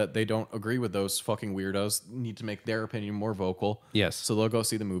feel that they don't agree with those fucking weirdos, need to make their opinion more vocal. Yes. So they'll go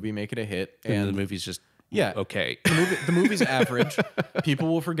see the movie, make it a hit, and the and movie's just Yeah. okay. The movie's average. People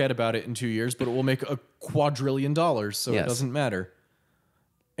will forget about it in 2 years, but it will make $2 quadrillion, so Yes. it doesn't matter.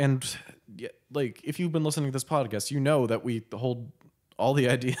 And yeah, like, if you've been listening to this podcast, you know that we hold all the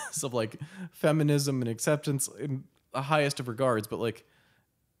ideas of like feminism and acceptance in the highest of regards, but like,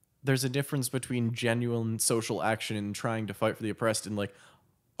 there's a difference between genuine social action and trying to fight for the oppressed and like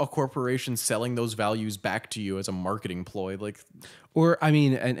a corporation selling those values back to you as a marketing ploy. Like, Or I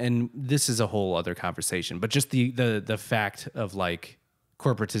mean, and this is a whole other conversation, but just the fact of like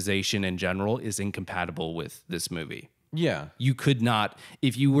corporatization in general is incompatible with this movie. yeah. You could not,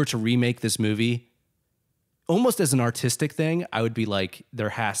 if you were to remake this movie, almost as an artistic thing, I would be like, there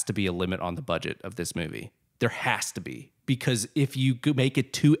has to be a limit on the budget of this movie. There has to be, because if you make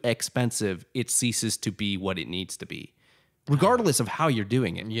it too expensive, it ceases to be what it needs to be, regardless of how you're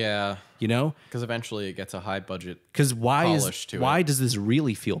doing it. Yeah. You know, Because eventually it gets a high budget. because Polish to why it. does this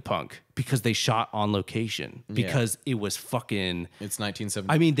really feel punk? Because they shot on location. Because it was fucking. It's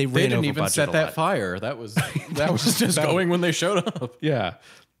 1970. I mean, they ran didn't over even budget set a that lot. fire. That was just going when they showed up. Yeah.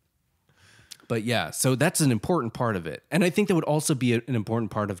 But yeah, so that's an important part of it. And I think that would also be an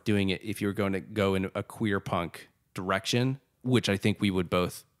important part of doing it if you're going to go in a queer punk direction, which I think we would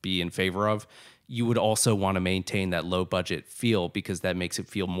both be in favor of. You would also want to maintain that low budget feel because that makes it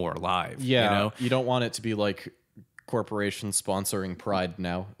feel more alive. Yeah. You know? You don't want it to be like corporations sponsoring Pride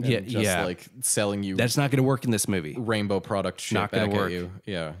now. And Yeah, just yeah. like selling you That's not going to work in this movie. rainbow product shit Not back gonna work. at you.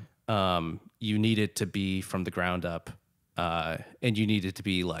 Yeah. You need it to be from the ground up. And you need it to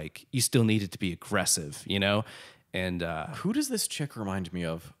be like, you still need it to be aggressive, you know? And Who does this chick remind me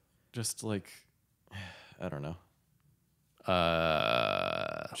of? Just like, I don't know.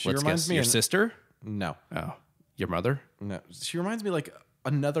 She let's reminds guess, me your in- sister? No. Oh, your mother? No. She reminds me like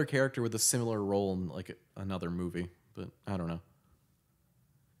another character with a similar role in like another movie, but I don't know.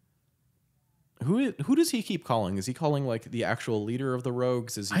 Who does he keep calling? Is he calling like the actual leader of the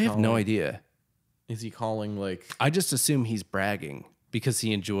rogues? Is he I have no calling- idea. Is he calling like I just assume he's bragging because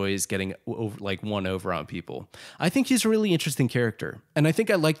he enjoys getting like one over on people. I think he's a really interesting character, and I think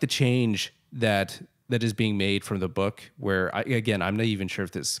I like the change that is being made from the book. Where again, I'm not even sure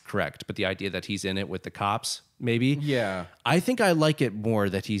if this is correct, but the idea that he's in it with the cops, maybe. Yeah. I think I like it more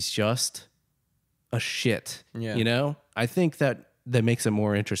that he's just a shit. Yeah. You know, I think that makes it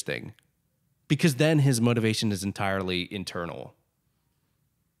more interesting because then his motivation is entirely internal.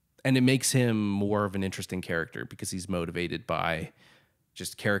 And it makes him more of an interesting character because he's motivated by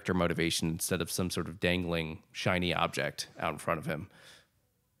just character motivation instead of some sort of dangling shiny object out in front of him.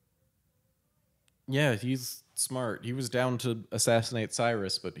 Yeah, he's smart. He was down to assassinate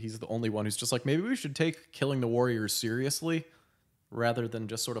Cyrus, but he's the only one who's just like, maybe we should take killing the warriors seriously rather than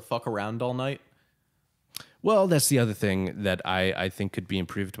just sort of fuck around all night. Well, that's the other thing that I think could be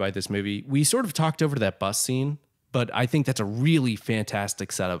improved by this movie. We sort of talked over that bus scene, but I think that's a really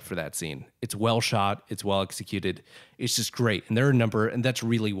fantastic setup for that scene. It's well shot. It's well executed. It's just great. And there are a number, and that's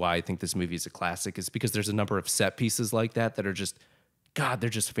really why I think this movie is a classic, is because there's a number of set pieces like that are just, God, they're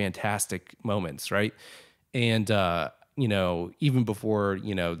just fantastic moments, right? And, you know, even before,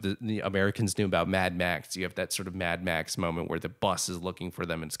 you know, the Americans knew about Mad Max, you have that sort of Mad Max moment where the bus is looking for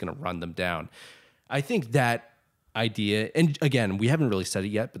them and it's going to run them down. I think that idea, and again, we haven't really said it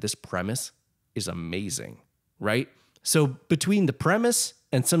yet, but this premise is amazing. Right? So between the premise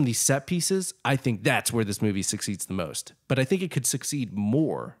and some of these set pieces, I think that's where this movie succeeds the most. But I think it could succeed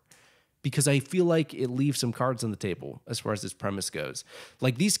more because I feel like it leaves some cards on the table as far as this premise goes.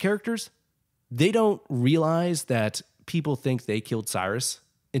 Like these characters, they don't realize that people think they killed Cyrus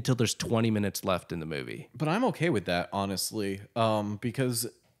until there's 20 minutes left in the movie. But I'm okay with that, honestly, because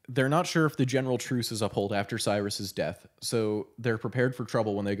they're not sure if the general truce is upheld after Cyrus's death. So they're prepared for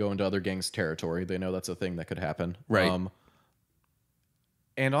trouble when they go into other gangs' territory. They know that's a thing that could happen. Right.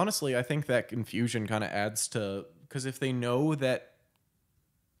 And honestly, I think that confusion kind of adds to, because if they know that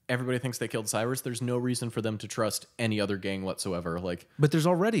everybody thinks they killed Cyrus, there's no reason for them to trust any other gang whatsoever. Like, But there's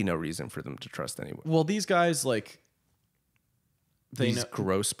already no reason for them to trust anyone. well, these guys, like, These know,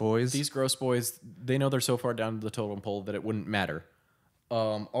 gross boys. these gross boys, they know they're so far down the totem pole that it wouldn't matter.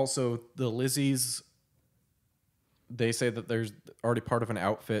 Also, the Lizzies, they say that there's already part of an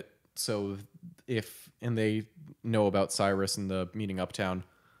outfit. So and they know about Cyrus and the meeting uptown.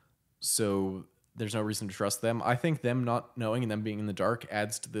 So there's no reason to trust them. I think them not knowing and them being in the dark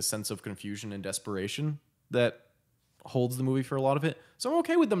adds to this sense of confusion and desperation that holds the movie for a lot of it. So I'm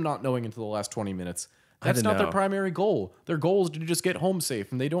okay with them not knowing until the last 20 minutes. That's don't not their know. primary goal. Their goal is to just get home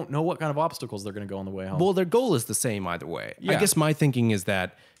safe, and they don't know what kind of obstacles they're going to go on the way home. Well, their goal is the same either way. I Yeah. guess my thinking is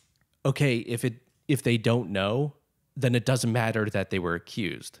that, okay, if they don't know, then it doesn't matter that they were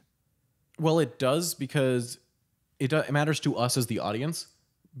accused. Well, it does because it matters to us as the audience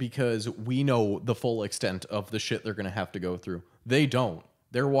because we know the full extent of the shit they're going to have to go through. They don't.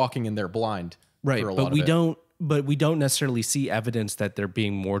 They're walking in there blind. Right, for a but lot we of it. don't. But we don't necessarily see evidence that they're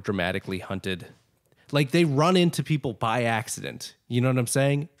being more dramatically hunted. Like they run into people by accident. You know what I'm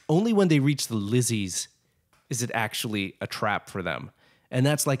saying? Only when they reach the Lizzies is it actually a trap for them, and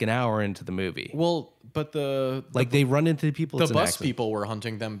that's like an hour into the movie. Well, but They run into people. the it's an bus accident. people were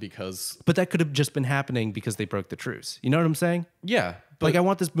hunting them because But that could have just been happening because they broke the truce. You know what I'm saying? yeah. But Like I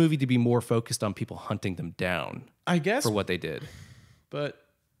want this movie to be more focused on people hunting them down I guess for what they did. But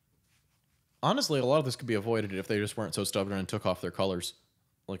honestly, a lot of this could be avoided if they just weren't so stubborn and took off their colors.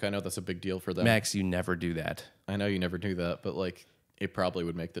 Like, I know that's a big deal for them. Maxx, you never do that. I know you never do that, but like, it probably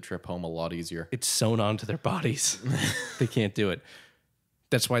would make the trip home a lot easier. It's sewn onto their bodies. They can't do it.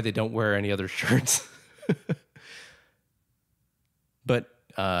 That's why they don't wear any other shirts. But,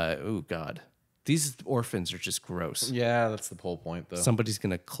 oh God, these orphans are just gross. Yeah, that's the whole point, though. Somebody's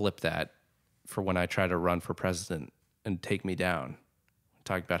going to clip that for when I try to run for president and take me down.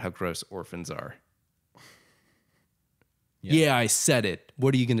 Talk about how gross orphans are. Yeah, I said it.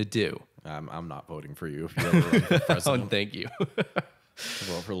 What are you going to do? I'm not voting for you if you ever run for Oh, president. thank you. I'll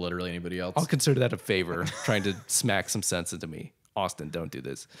vote for literally anybody else. I'll consider that a favor, trying to smack some sense into me. Austin, don't do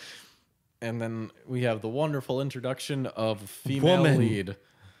this. And then we have the wonderful introduction of a female Woman. lead.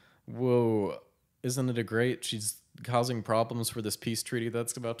 Whoa. Isn't it a great? She's causing problems for this peace treaty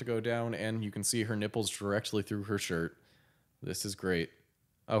that's about to go down, and you can see her nipples directly through her shirt. This is great.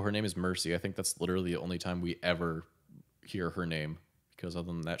 Oh, her name is Mercy. I think that's literally the only time we ever hear her name, because other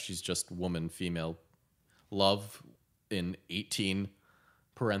than that, she's just woman, female, love in 18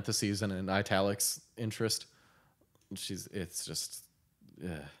 parentheses and an italics interest. It's just,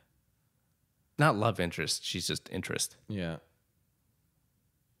 yeah. Not love interest. She's just interest. Yeah.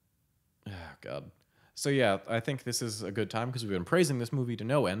 Oh, God. So, yeah, I think this is a good time because we've been praising this movie to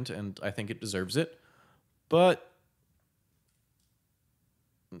no end, and I think it deserves it. But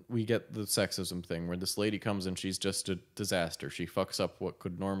we get the sexism thing where this lady comes and she's just a disaster. She fucks up what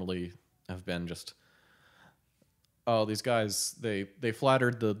could normally have been just, oh, these guys, they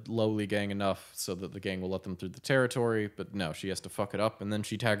flattered the lowly gang enough so that the gang will let them through the territory, but no, she has to fuck it up, and then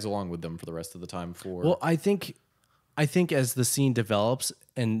she tags along with them for the rest of the time for... Well, I think as the scene develops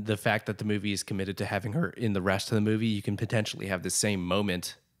and the fact that the movie is committed to having her in the rest of the movie, you can potentially have the same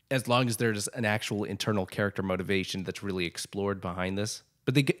moment as long as there's an actual internal character motivation that's really explored behind this.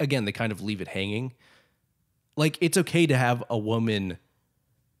 But they kind of leave it hanging. Like, it's okay to have a woman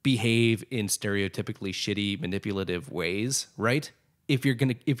behave in stereotypically shitty, manipulative ways, right? If you're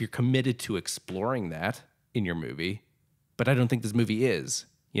committed to exploring that in your movie. But I don't think this movie is,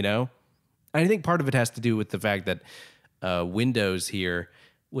 you know? I think part of it has to do with the fact that Windows here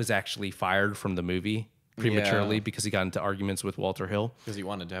was actually fired from the movie prematurely because he got into arguments with Walter Hill. Because he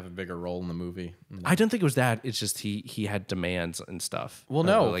wanted to have a bigger role in the movie. I don't think it was that. It's just he had demands and stuff. Well,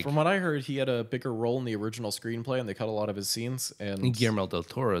 no. From what I heard, he had a bigger role in the original screenplay, and they cut a lot of his scenes. And Guillermo del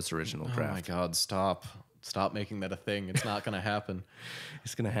Toro's original draft. Oh my God! Stop making that a thing. It's not going to happen.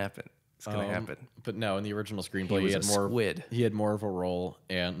 It's gonna happen. It's gonna happen. But no, in the original screenplay, was he had a more. squid. He had more of a role,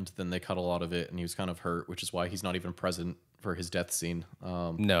 and then they cut a lot of it, and he was kind of hurt, which is why he's not even present for his death scene.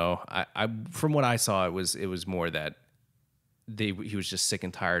 No, I from what I saw, it was more that he was just sick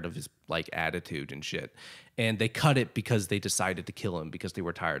and tired of his like attitude and shit, and they cut it because they decided to kill him because they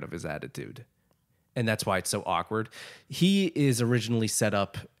were tired of his attitude, and that's why it's so awkward. He is originally set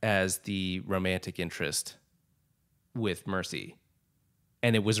up as the romantic interest with Mercy,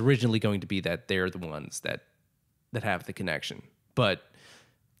 and it was originally going to be that they're the ones that have the connection, but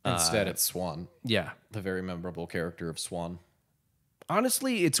Instead, it's Swan, yeah. the very memorable character of Swan.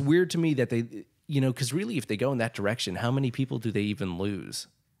 Honestly, it's weird to me that they, because really, if they go in that direction, how many people do they even lose?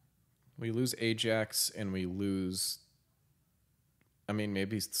 We lose Ajax, and we lose. I mean,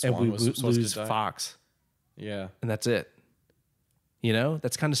 maybe And Swan we was supposed lose to die. Fox, Yeah. and that's it.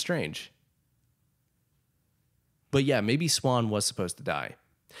 That's kind of strange. But yeah, maybe Swan was supposed to die.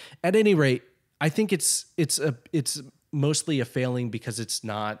 At any rate, I think it's mostly a failing because it's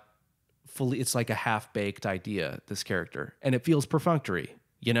not fully. It's like a half-baked idea. This character, and it feels perfunctory.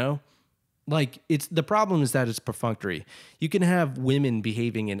 Like it's the problem is that it's perfunctory. You can have women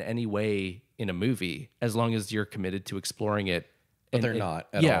behaving in any way in a movie as long as you're committed to exploring it. But they're not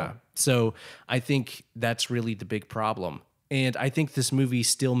at all. So I think that's really the big problem. And I think this movie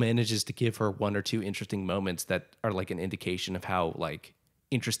still manages to give her one or two interesting moments that are like an indication of how like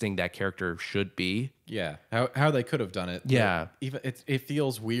interesting that character should be. Yeah. How they could have done it. Yeah. Even it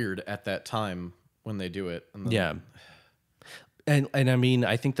feels weird at that time when they do it. And then, Yeah. And I mean,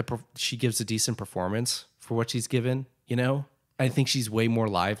 I think she gives a decent performance for what she's given, you know? I think she's way more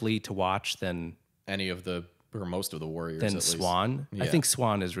lively to watch than Any of the or most of the warriors at least. Swan. I Yeah. think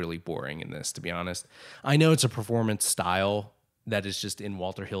Swan is really boring in this, to be honest. I know it's a performance style that is just in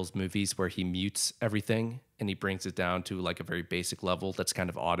Walter Hill's movies where he mutes everything and he brings it down to like a very basic level that's kind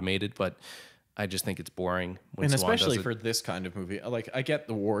of automated, but I just think it's boring when And Swan especially does it. for this kind of movie, like I get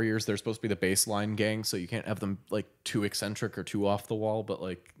the warriors, they're supposed to be the baseline gang, so you can't have them like too eccentric or too off the wall, but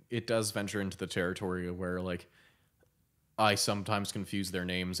like it does venture into the territory where like I sometimes confuse their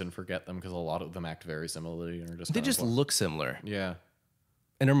names and forget them because a lot of them act very similarly and are just They kind just of like, look similar. yeah.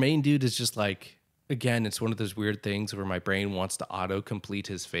 And her main dude is just like, again, it's one of those weird things where my brain wants to auto-complete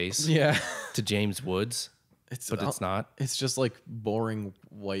his face Yeah. to James Woods, but it's not. It's just like boring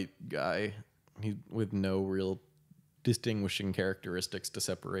white guy with no real distinguishing characteristics to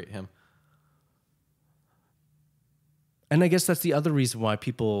separate him. And I guess that's the other reason why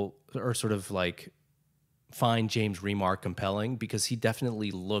people are sort of like find James Remar compelling, because he definitely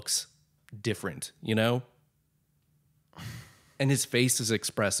looks different, you know? And his face is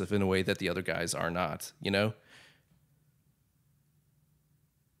expressive in a way that the other guys are not, you know?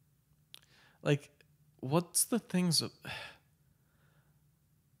 Like, what's the things?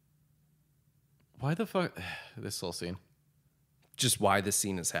 Why the fuck? This whole scene. Just why this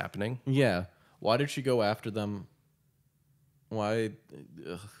scene is happening. Yeah. Why did she go after them? Why?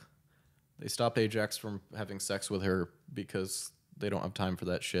 Ugh. They stop Ajax from having sex with her because they don't have time for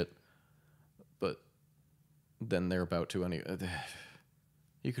that shit. But then they're about to anyway.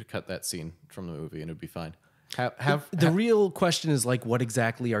 You could cut that scene from the movie and it'd be fine. The real question is like, what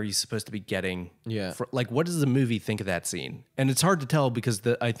exactly are you supposed to be getting? Yeah. Like, what does the movie think of that scene? And it's hard to tell because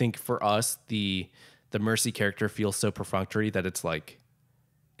I think for us, the Mercy character feels so perfunctory that it's like,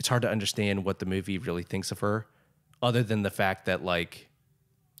 it's hard to understand what the movie really thinks of her, other than the fact that like,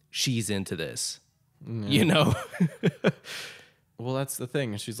 she's into this, you know? Well, that's the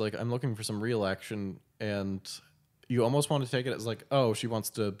thing. She's like, I'm looking for some real action, and you almost want to take it as like, oh, she wants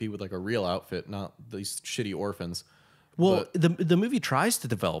to be with like a real outfit, not these shitty orphans. Well, the movie tries to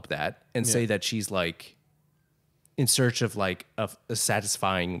develop that and say Yeah. that she's like in search of like a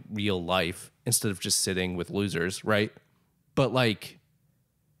satisfying real life instead of just sitting with losers, right? But like,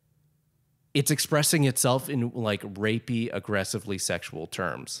 it's expressing itself in like rapey, aggressively sexual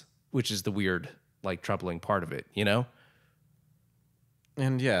terms, which is the weird, like troubling part of it, you know?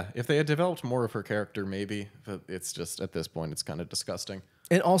 And yeah, if they had developed more of her character, maybe. But it's just at this point, it's kind of disgusting.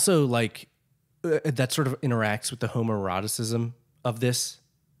 And also, like, that sort of interacts with the homoeroticism of this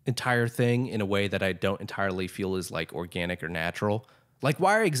entire thing in a way that I don't entirely feel is like organic or natural. Like,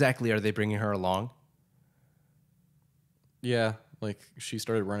 why exactly are they bringing her along? Yeah, like she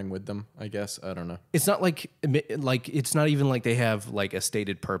started running with them, I guess. I don't know. It's not like it's not even like they have like a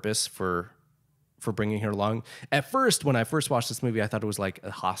stated purpose for bringing her along. At first, when I first watched this movie, I thought it was like a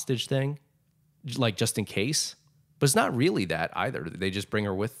hostage thing, like just in case. But it's not really that either. They just bring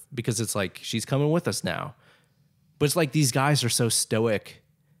her with because it's like she's coming with us now. But it's like these guys are so stoic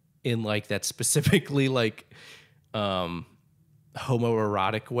in like that specifically like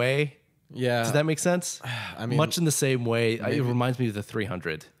homoerotic way. Yeah. Does that make sense? I mean, Much in the same way. It reminds me of the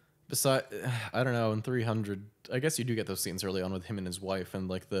 300. Besides, I don't know. In 300, I guess you do get those scenes early on with him and his wife, and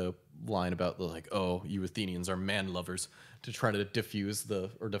like the line about the like, "Oh, you Athenians are man lovers," to try to diffuse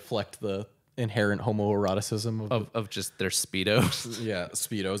or deflect the inherent homoeroticism Of just their Speedos yeah,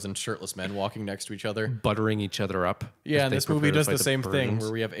 speedos and shirtless men walking next to each other. buttering each other up. Yeah, as and they this movie prepare does to fight the same thing Persians.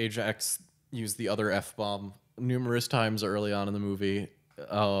 where we have Ajax use the other F-bomb numerous times early on in the movie,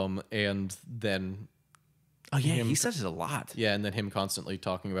 and then Oh yeah, he says it a lot. yeah, and then him constantly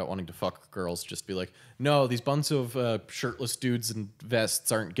talking about wanting to fuck girls, just be like, no, these bunch of shirtless dudes in vests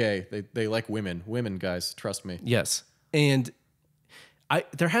aren't gay. They like women, guys, trust me. Yes, and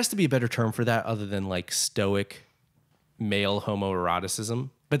there has to be a better term for that other than like stoic male homoeroticism.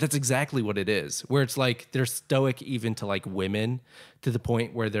 But that's exactly what it is, where it's like they're stoic even to like women to the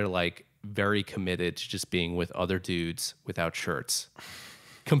point where they're like very committed to just being with other dudes without shirts.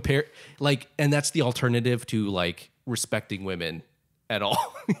 And that's the alternative to like respecting women at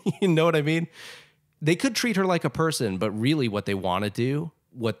all. You know what I mean? They could treat her like a person, but really what they want to do,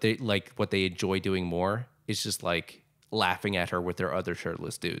 what they enjoy doing more is just like laughing at her with their other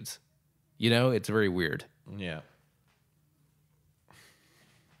shirtless dudes. You know, it's very weird. Yeah.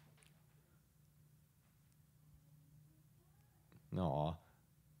 Aw.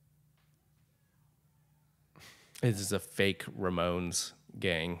 This is a fake Ramones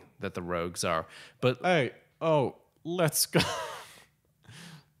gang that the Rogues are. But Hey, let's go.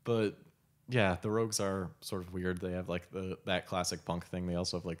 But Yeah, the rogues are sort of weird. They have like that classic punk thing. They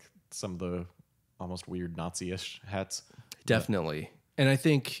also have like some of the almost weird Nazi-ish hats. Definitely. And I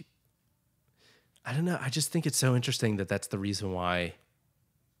think, I don't know, I just think it's so interesting that that's the reason why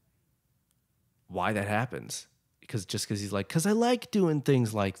that happens. Because he's like, because I like doing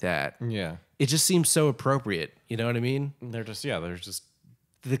things like that. Yeah. It just seems so appropriate. You know what I mean? They're just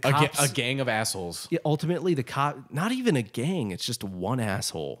The cops, a gang of assholes. yeah, ultimately the cop, not even a gang, it's just one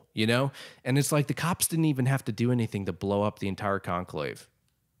asshole, you know? And it's like the cops didn't even have to do anything to blow up the entire conclave.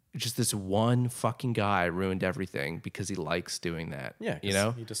 It's just this one fucking guy ruined everything because he likes doing that. Yeah, you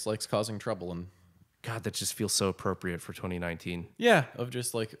know? he just likes causing trouble. And God, that just feels so appropriate for 2019. yeah, of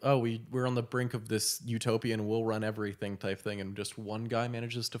just like, oh, we're on the brink of this utopia and we'll run everything type thing, and just one guy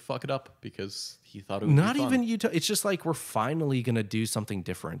manages to fuck it up because he thought it would Not be fun. even Utah. It's just like we're finally gonna do something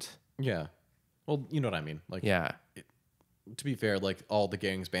different. Yeah. Well, you know what I mean. Like, Yeah. To be fair, like all the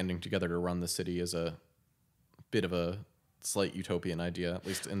gangs banding together to run the city is a bit of a slight utopian idea, at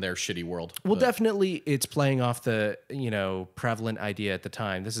least in their shitty world. Well, But definitely it's playing off the, prevalent idea at the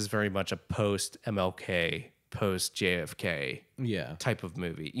time. This is very much a post MLK, post JFK yeah, type of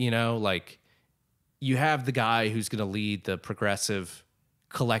movie. Like you have the guy who's going to lead the progressive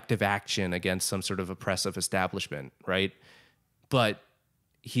collective action against some sort of oppressive establishment, right? But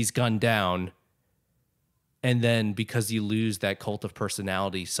he's gunned down. And then because you lose that cult of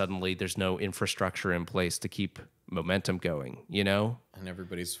personality, suddenly there's no infrastructure in place to keep momentum going, and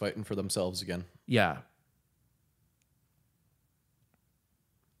everybody's fighting for themselves again. Yeah.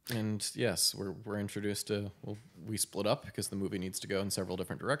 And yes, we're introduced to, well, we split up because the movie needs to go in several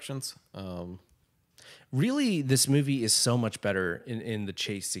different directions. Really, this movie is so much better in the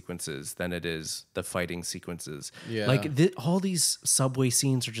chase sequences than it is the fighting sequences. Yeah. Like all these subway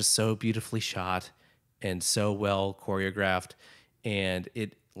scenes are just so beautifully shot and so well choreographed. And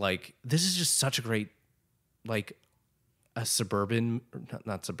this is just such a great, like a suburban,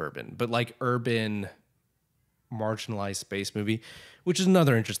 not suburban, but like urban marginalized space movie, which is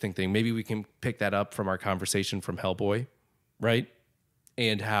another interesting thing. Maybe we can pick that up from our conversation from Hellboy, right?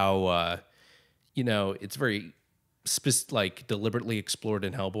 And how, it's very deliberately explored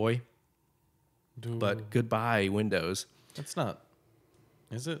in Hellboy. But goodbye, Windows. That's not,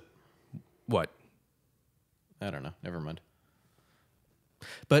 is it? What? I don't know. Never mind.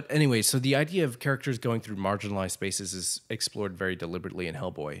 But anyway, so the idea of characters going through marginalized spaces is explored very deliberately in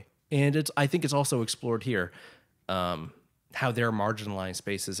Hellboy. And I think it's also explored here, how their marginalized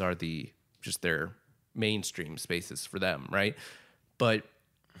spaces are just their mainstream spaces for them, right? But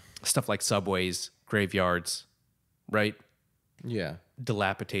stuff like subways, graveyards, right? Yeah.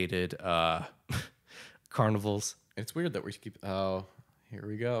 Dilapidated carnivals. It's weird that we keep, oh, here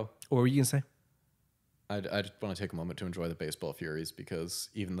we go. What were you going to say? I just want to take a moment to enjoy the Baseball Furies, because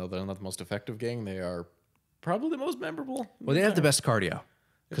even though they're not the most effective gang, they are probably the most memorable. Well, they have the best cardio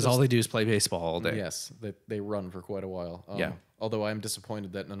because all they do is play baseball all day. Yes, they run for quite a while. Yeah. Although I'm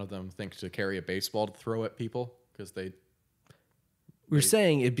disappointed that none of them think to carry a baseball to throw at people, because We were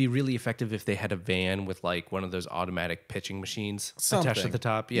saying it'd be really effective if they had a van with like one of those automatic pitching machines attached at the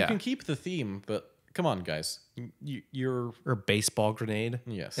top. Yeah. You can keep the theme, but come on, guys. You're... Or a baseball grenade.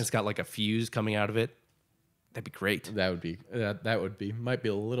 Yes. It's got like a fuse coming out of it. That'd be great. That would be might be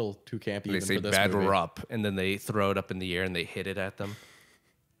a little too campy. They even say for this batter movie. up, and then they throw it up in the air and they hit it at them.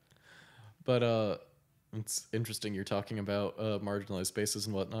 But it's interesting you're talking about marginalized spaces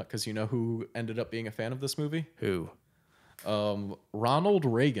and whatnot, because you know who ended up being a fan of this movie? Who? Ronald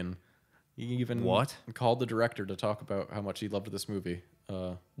Reagan. He even What? called the director to talk about how much he loved this movie.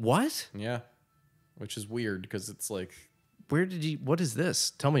 What? Yeah, which is weird because it's like, What is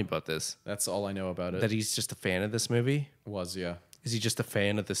this? Tell me about this. that's all I know about it. That he's just a fan of this movie? Yeah. Is he just a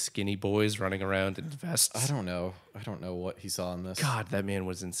fan of the skinny boys running around in vests? I don't know what he saw in this. God, that man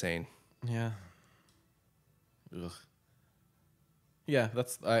was insane. Yeah. Ugh. Yeah,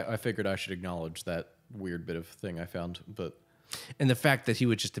 I figured I should acknowledge that weird bit of thing I found, but And the fact that he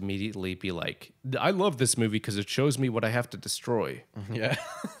would just immediately be like, I love this movie because it shows me what I have to destroy. yeah.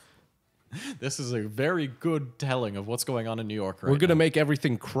 This is a very good telling of what's going on in New York right We're going to now. make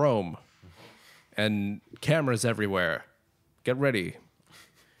everything chrome and cameras everywhere. Get ready.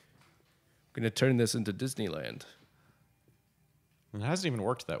 We're going to turn this into Disneyland. It hasn't even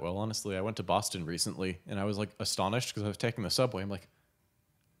worked that well, honestly. I went to Boston recently, and I was like astonished because I was taking the subway. I'm like,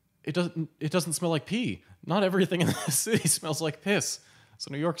 it doesn't smell like pee. Not everything in the city smells like piss.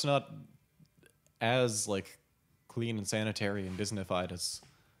 So New York's not as like clean and sanitary and Disneyfied as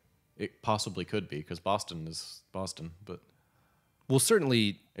it possibly could be, because Boston is Boston, but Well,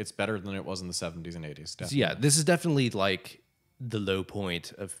 certainly, it's better than it was in the 70s and 80s. Definitely. yeah, this is definitely like the low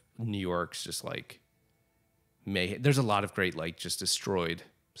point of New York's just like there's a lot of great like just destroyed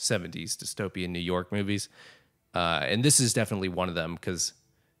 70s dystopian New York movies. And this is definitely one of them because,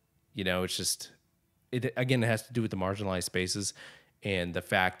 you know, it's just, it has to do with the marginalized spaces and the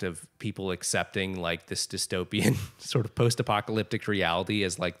fact of people accepting like this dystopian sort of post-apocalyptic reality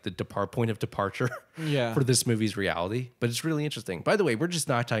as like the point of departure for this movie's reality. But it's really interesting. By the way, we're just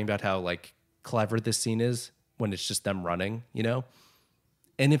not talking about how like clever this scene is when it's just them running, you know?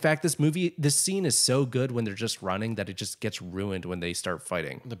 And in fact, this scene is so good when they're just running that it just gets ruined when they start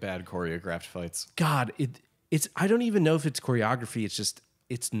fighting. The bad choreographed fights. God, it's I don't even know if it's choreography.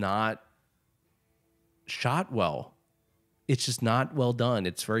 It's not shot well. It's just not well done.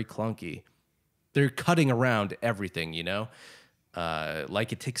 It's very clunky. They're cutting around everything, you know?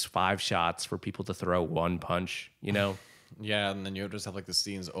 Like it takes 5 shots for people to throw one punch, you know? Yeah, and then you just have like the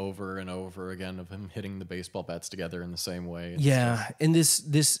scenes over and over again of him hitting the baseball bats together in the same way. And this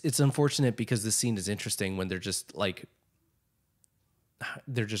it's unfortunate because this scene is interesting when they're just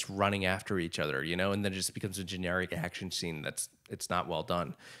running after each other, you know, and then it just becomes a generic action scene it's not well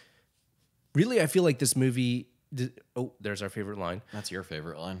done. Really, I feel like this movie. There's our favorite line. That's your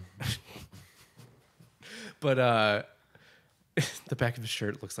favorite line. But the back of his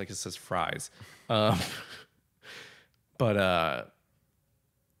shirt looks like it says fries. But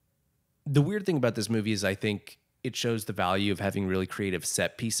the weird thing about this movie is I think it shows the value of having really creative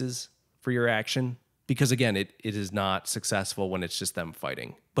set pieces for your action. Because again, it is not successful when it's just them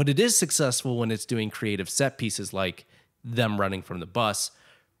fighting. But it is successful when it's doing creative set pieces like them running from the bus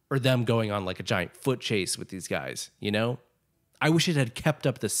or them going on like a giant foot chase with these guys, you know? I wish it had kept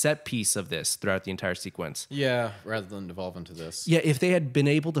up the set piece of this throughout the entire sequence. Yeah, rather than devolve into this. Yeah, if they had been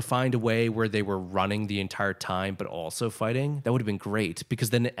able to find a way where they were running the entire time but also fighting, that would have been great because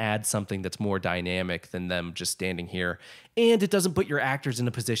then it adds something that's more dynamic than them just standing here. And it doesn't put your actors in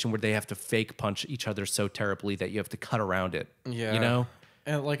a position where they have to fake punch each other so terribly that you have to cut around it. Yeah. You know?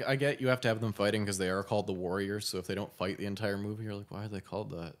 And like, I get you have to have them fighting because they are called the Warriors. So if they don't fight the entire movie, you're like, why are they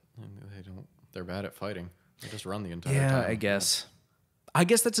called that? And they're bad at fighting. They just run the entire time. Yeah, I guess. I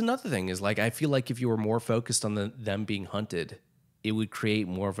guess that's another thing is like I feel like if you were more focused on them being hunted, it would create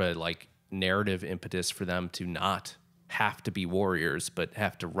more of a like narrative impetus for them to not have to be warriors but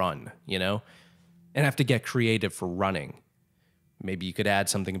have to run, you know? And have to get creative for running. Maybe you could add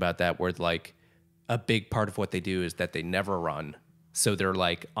something about that where like a big part of what they do is that they never run. So they're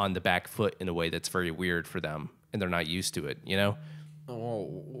like on the back foot in a way that's very weird for them and they're not used to it, you know?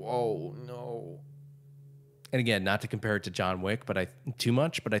 Oh no. And again, not to compare it to John Wick, but I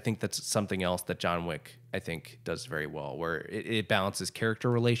think that's something else that John Wick, I think, does very well, where it balances character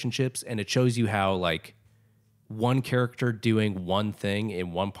relationships and it shows you how like one character doing one thing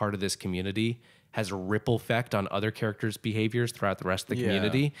in one part of this community has a ripple effect on other characters' behaviors throughout the rest of the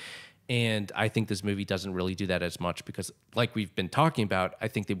community. And I think this movie doesn't really do that as much because, like we've been talking about, I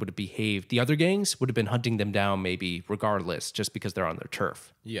think they would have behaved. The other gangs would have been hunting them down maybe regardless, just because they're on their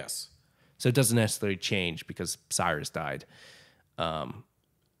turf. Yes. So it doesn't necessarily change because Cyrus died.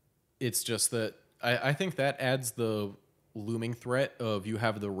 It's just that I think that adds the looming threat of you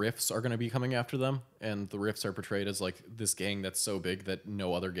have the Rifts are going to be coming after them, and the Rifts are portrayed as like this gang that's so big that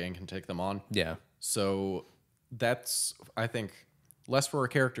no other gang can take them on. Yeah. So that's, I think, less for our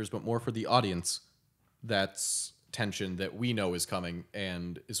characters, but more for the audience. That's tension that we know is coming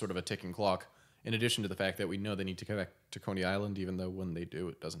and is sort of a ticking clock. In addition to the fact that we know they need to go back to Coney Island, even though when they do,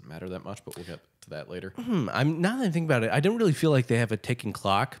 it doesn't matter that much, but we'll get to that later. Now that I think about it, I don't really feel like they have a ticking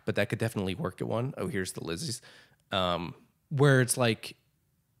clock, but that could definitely work at one. Oh, here's the Lizzies. Where it's like,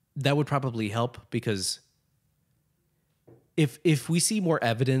 that would probably help because if we see more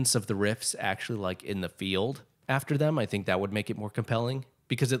evidence of the Rifts actually like in the field after them, I think that would make it more compelling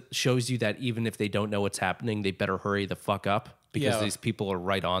because it shows you that even if they don't know what's happening, they better hurry the fuck up. Because these people are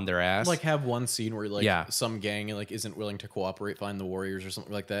right on their ass. Like have one scene where like some gang like isn't willing to cooperate, find the Warriors or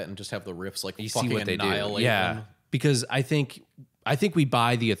something like that, and just have the Rifts like you fucking see what they annihilate do. Yeah, them. because I think we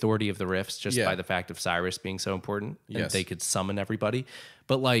buy the authority of the Rifts just by the fact of Cyrus being so important, and they could summon everybody.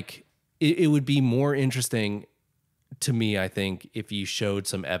 But like, it would be more interesting to me, I think, if you showed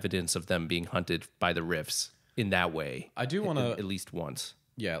some evidence of them being hunted by the Rifts in that way. I do want to at least once.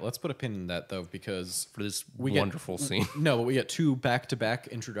 Yeah, let's put a pin in that though, because For this wonderful scene. No, but we get 2 back-to-back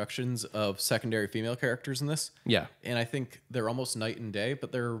introductions of secondary female characters in this. Yeah. And I think they're almost night and day,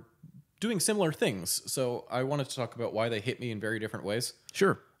 but they're doing similar things. So I wanted to talk about why they hit me in very different ways.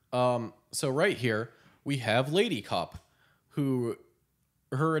 Sure. So right here, we have Lady Cop, who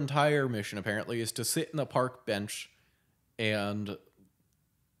her entire mission apparently is to sit in the park bench and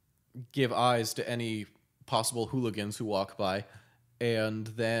give eyes to any possible hooligans who walk by, and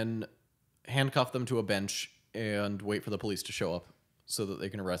then handcuff them to a bench and wait for the police to show up so that they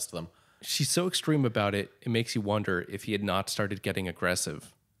can arrest them. She's so extreme about it, it makes you wonder if he had not started getting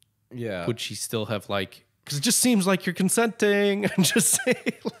aggressive. Yeah. Would she still have like... Because it just seems like you're consenting and just say...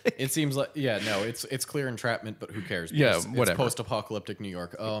 Like, It seems like... Yeah, no, it's clear entrapment, but who cares? Yeah, It's whatever. post-apocalyptic New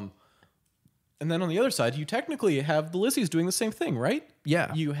York. And then on the other side, you technically have the Lizzies doing the same thing, right?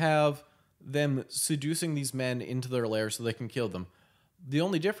 Yeah. You have them seducing these men into their lair so they can kill them. The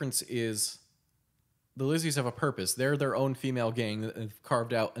only difference is the Lizzies have a purpose. They're their own female gang that have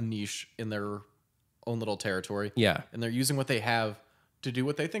carved out a niche in their own little territory. Yeah. And they're using what they have to do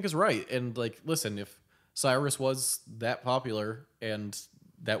what they think is right. And, like, listen, if Cyrus was that popular and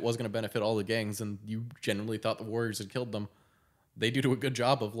that was going to benefit all the gangs and you genuinely thought the Warriors had killed them, they do a good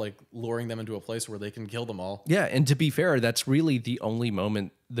job of, like, luring them into a place where they can kill them all. Yeah, and to be fair, that's really the only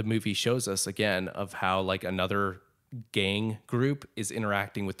moment the movie shows us again of how like another gang group is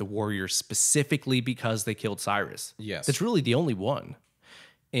interacting with the Warriors specifically because they killed Cyrus. Yes. That's really the only one.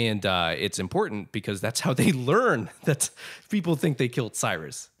 And it's important because that's how they learn that people think they killed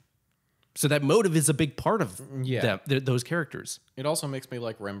Cyrus. So that motive is a big part of those characters. It also makes me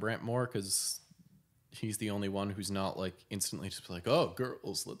like Rembrandt more because he's the only one who's not like instantly just like, oh,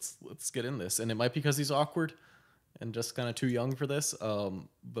 girls, let's get in this. And it might be because he's awkward and just kind of too young for this.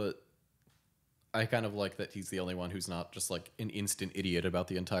 But I kind of like that he's the only one who's not just like an instant idiot about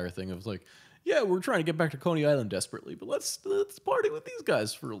the entire thing of like, yeah, we're trying to get back to Coney Island desperately, but let's party with these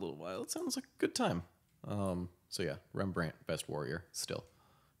guys for a little while. It sounds like a good time. So yeah, Rembrandt, best warrior still,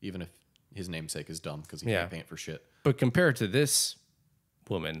 even if his namesake is dumb because he can't paint for shit. But compared to this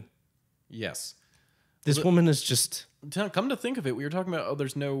woman, Yes. this woman is just... Come to think of it, we were talking about,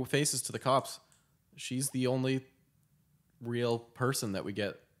 there's no faces to the cops. She's the only real person that we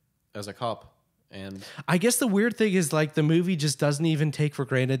get as a cop. And I guess the weird thing is like the movie just doesn't even take for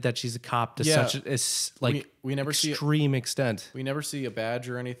granted that she's a cop to such a we never see extreme extent. we never see a badge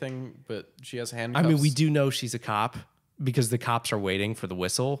or anything, but she has handcuffs. I mean, we do know she's a cop because the cops are waiting for the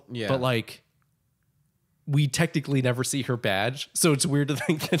whistle. Yeah. But like, we technically never see her badge. So it's weird to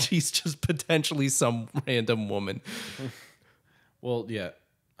think that she's just potentially some random woman. Well, yeah,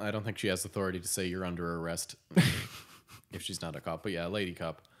 I don't think she has authority to say you're under arrest if she's not a cop. But yeah, a lady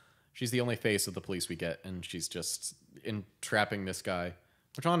cop. She's the only face of the police we get, and she's just entrapping this guy.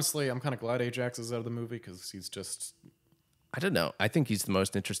 Which honestly, I'm kind of glad Ajax is out of the movie because he's just... I don't know. I think he's the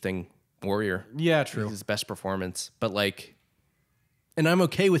most interesting warrior. Yeah, true. His best performance. But like, and I'm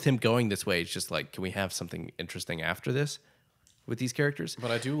okay with him going this way. It's just like, can we have something interesting after this with these characters? But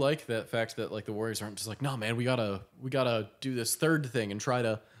I do like that fact that like the Warriors aren't just like, no, man, we gotta do this third thing and try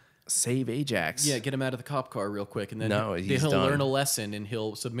to Save Ajax. get him out of the cop car real quick, and then No, he's he'll done. learn a lesson and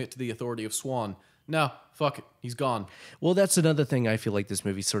he'll submit to the authority of Swan. No, fuck it, he's gone. Well, that's another thing I feel like this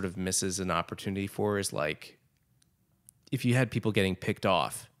movie sort of misses an opportunity for is like, if you had people getting picked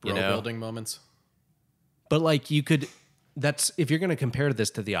off, you Bro know, building moments. but like you could, that's, if you're going to compare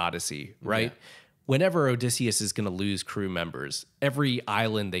this to the Odyssey, right? Whenever Odysseus is going to lose crew members, every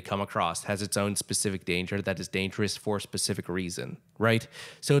island they come across has its own specific danger that is dangerous for a specific reason, right?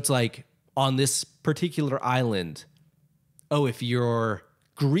 So it's like on this particular island, oh, if you're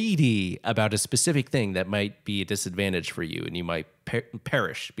greedy about a specific thing, that might be a disadvantage for you and you might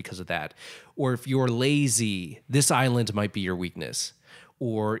perish because of that. Or if you're lazy, this island might be your weakness.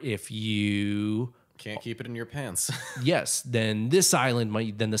 Or if you... Can't keep it in your pants. yes, then this island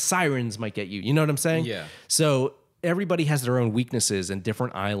might, then the sirens might get you. You know what I'm saying? Yeah. So everybody has their own weaknesses and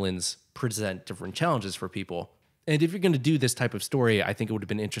different islands present different challenges for people. And if you're going to do this type of story, I think it would have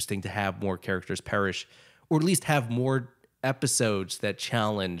been interesting to have more characters perish, or at least have more episodes that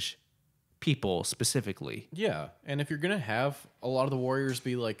challenge people specifically. Yeah, and if you're gonna have a lot of the Warriors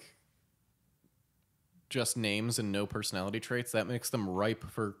be like just names and no personality traits, that makes them ripe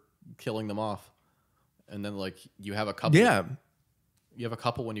for killing them off. And then like you have a couple. Yeah. You have a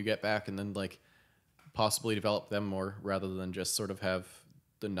couple when you get back, and then like possibly develop them more rather than just sort of have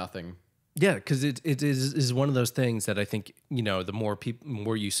the nothing. Yeah, because it is one of those things that I think, you know, the more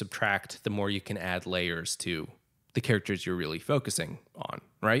more you subtract, the more you can add layers to the characters you're really focusing on,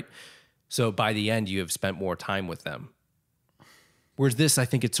 right? So by the end, you have spent more time with them. Whereas this, I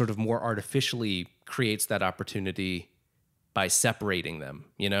think it sort of more artificially creates that opportunity by separating them,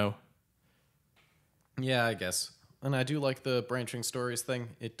 you know? Yeah, I guess. And I do like the branching stories thing.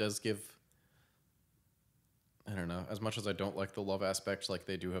 It does give, I don't know, as much as I don't like the love aspect, like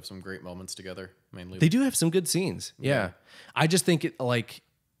they do have some great moments together, mainly. They do have some good scenes. Yeah. I just think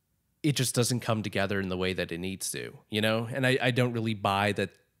it just doesn't come together in the way that it needs to, you know? And I don't really buy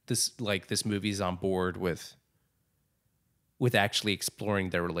that this movie's on board with actually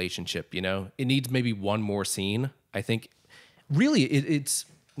exploring their relationship. You know, it needs maybe one more scene. I think really it's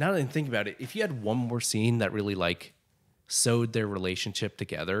now that I think about it, if you had one more scene that really like sewed their relationship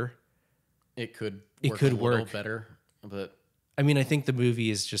together, it could work better. But I mean, I think the movie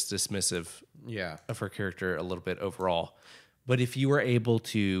is just dismissive yeah, of her character a little bit overall. But if you were able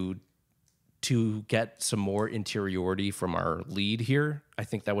to get some more interiority from our lead here, I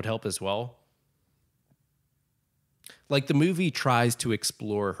think that would help as well. Like the movie tries to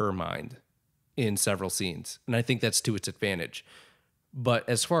explore her mind in several scenes, and I think that's to its advantage. But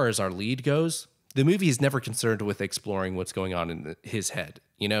as far as our lead goes, the movie is never concerned with exploring what's going on in his head.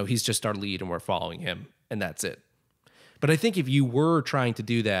 You know, he's just our lead and we're following him, and that's it. But I think if you were trying to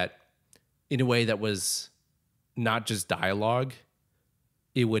do that in a way that was not just dialogue,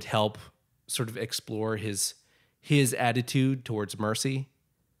 it would help sort of explore his attitude towards Mercy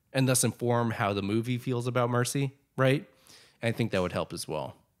and thus inform how the movie feels about Mercy, right? And I think that would help as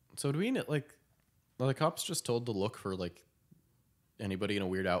well. So do we like are the cops just told to look for like anybody in a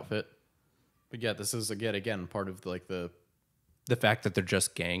weird outfit? But yeah, this is again part of like the fact that they're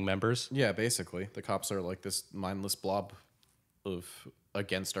just gang members. Yeah, basically. The cops are like this mindless blob of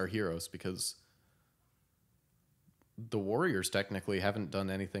against our heroes because the Warriors technically haven't done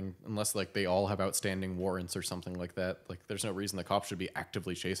anything unless like they all have outstanding warrants or something like that. Like there's no reason the cops should be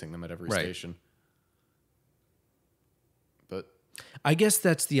actively chasing them at every station. But I guess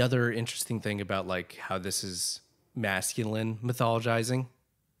that's the other interesting thing about like how this is masculine mythologizing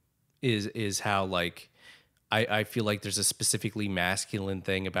is how like I feel like there's a specifically masculine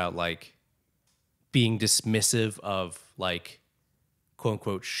thing about like being dismissive of like quote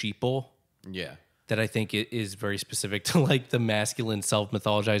unquote sheeple. Yeah. That I think it is very specific to like the masculine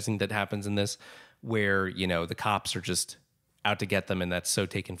self-mythologizing that happens in this, where, you know, the cops are just out to get them and that's so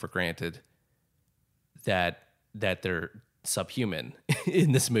taken for granted that they're subhuman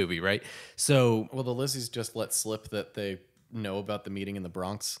in this movie, right? So, well, the Lizzies just let slip that they know about the meeting in the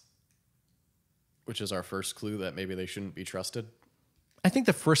Bronx, which is our first clue that maybe they shouldn't be trusted. I think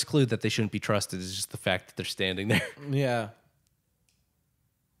the first clue that they shouldn't be trusted is just the fact that they're standing there. Yeah.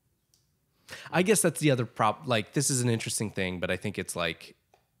 I guess that's the other prop. Like, this is an interesting thing, but I think it's like,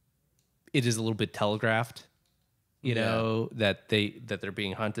 it is a little bit telegraphed, you know, that they're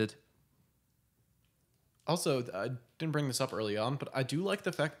being hunted. Also, I didn't bring this up early on, but I do like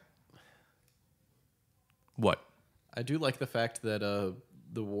the fact. What? I do like the fact that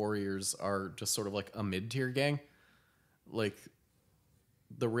the Warriors are just sort of like a mid-tier gang. Like,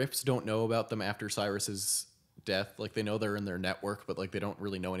 the Rips don't know about them after Cyrus's death. Like, they know they're in their network, but like they don't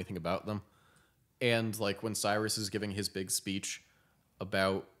really know anything about them. And like when Cyrus is giving his big speech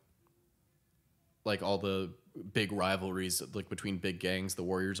about like all the big rivalries like between big gangs, the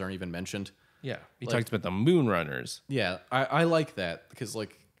Warriors aren't even mentioned. Yeah, he like, talks about the Moonrunners. Yeah, I like that because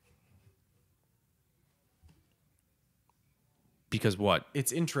like what?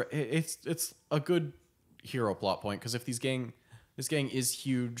 It's it's a good hero plot point because if this gang is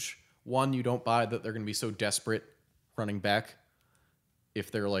huge, one, you don't buy that they're going to be so desperate running back if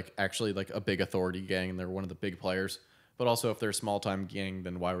they're like actually like a big authority gang and they're one of the big players. But also if they're a small time gang,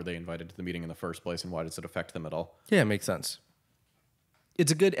 then why were they invited to the meeting in the first place and why does it affect them at all? Yeah, it makes sense. It's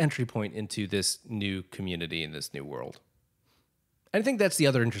a good entry point into this new community in this new world. And I think that's the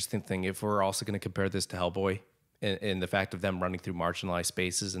other interesting thing if we're also going to compare this to Hellboy and the fact of them running through marginalized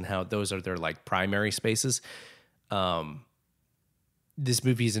spaces and how those are their like primary spaces. This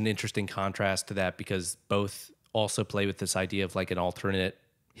movie is an interesting contrast to that because both also play with this idea of like an alternate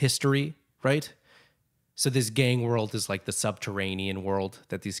history, right? So this gang world is like the subterranean world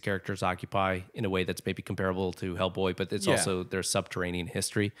that these characters occupy in a way that's maybe comparable to Hellboy, but it's also their subterranean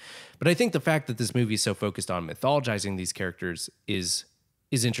history. But I think the fact that this movie is so focused on mythologizing these characters is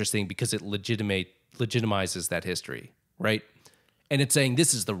interesting because it legitimizes that history, right? And it's saying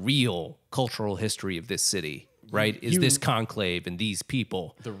this is the real cultural history of this city, right? Is this conclave and these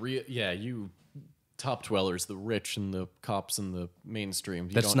people. You top dwellers, the rich and the cops and the mainstream.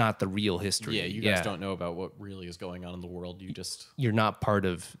 That's not the real history. Yeah, you guys don't know about what really is going on in the world. You're not part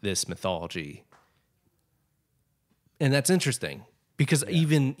of this mythology. And that's interesting because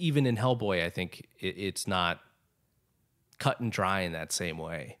even in Hellboy, I think it's not cut and dry in that same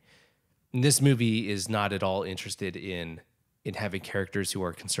way. And this movie is not at all interested in having characters who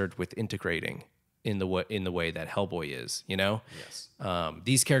are concerned with integrating in the way that Hellboy is, you know? Yes.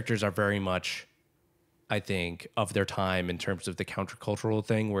 These characters are very much, I think, of their time in terms of the countercultural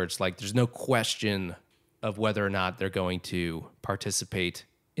thing where it's like there's no question of whether or not they're going to participate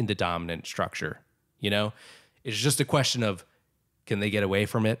in the dominant structure, you know? It's just a question of Can they get away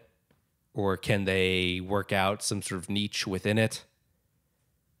from it? Or can they work out some sort of niche within it,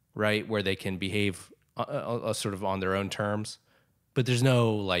 right? Where they can behave sort of on their own terms. But there's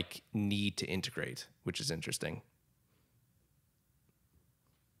no like need to integrate, which is interesting.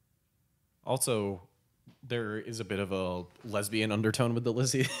 Also, there is a bit of a lesbian undertone with the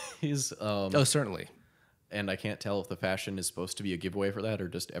Lizzies. Oh, certainly. And I can't tell if the fashion is supposed to be a giveaway for that or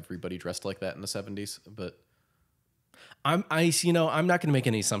just everybody dressed like that in the 70s. But I'm not going to make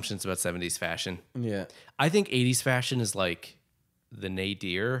any assumptions about 70s fashion. yeah. I think 80s fashion is like the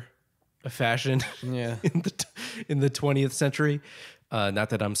nadir of fashion Yeah. in the 20th century.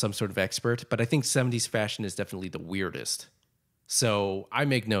 Not that I'm some sort of expert, but I think 70s fashion is definitely the weirdest. So I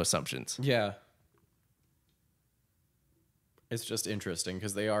make no assumptions. Yeah. It's just interesting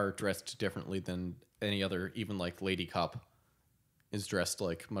because they are dressed differently than any other, even like Lady Cop is dressed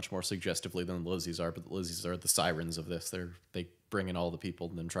like much more suggestively than the Lizzies are, but the Lizzies are the sirens of this. They bring in all the people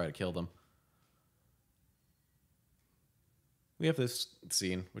and then try to kill them. We have this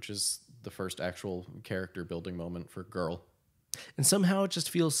scene, which is the first actual character building moment for Girl. And somehow it just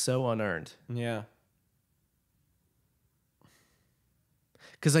feels so unearned. Yeah.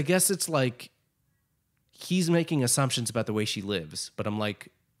 Because I guess it's like he's making assumptions about the way she lives, but I'm like,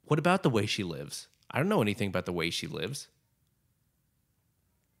 what about the way she lives? I don't know anything about the way she lives.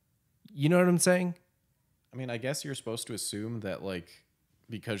 You know what I'm saying? I mean, I guess you're supposed to assume that, like,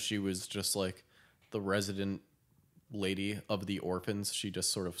 because she was just, like, the resident lady of the orphans, she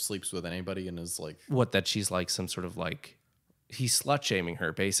just sort of sleeps with anybody and is, like... What, that she's, like, some sort of, like... He's slut-shaming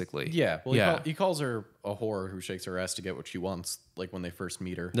her, basically. Yeah. Well, yeah. He calls her a whore who shakes her ass to get what she wants, like, when they first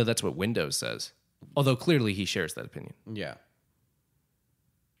meet her. No, that's what Windows says. Although, clearly, he shares that opinion. Yeah.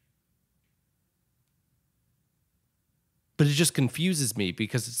 But it just confuses me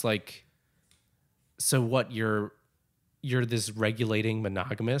because it's like, so what, you're this regulating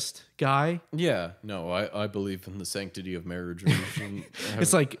monogamist guy? Yeah. No, I believe in the sanctity of marriage. We shouldn't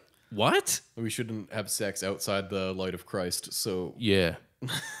It's like, what? we shouldn't have sex outside the light of Christ. So Yeah.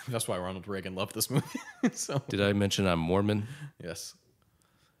 that's why Ronald Reagan loved this movie. So Did I mention I'm Mormon? yes.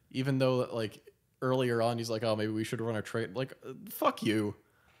 Even though, like, earlier on, he's like, oh, maybe we should run a trade. Like, fuck you.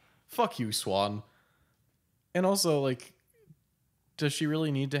 Fuck you, Swan. And also, like, does she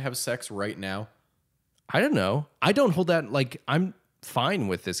really need to have sex right now? I don't know. I don't hold that, like, I'm fine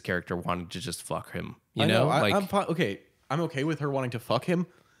with this character wanting to just fuck him. You know? Like, I'm okay with her wanting to fuck him,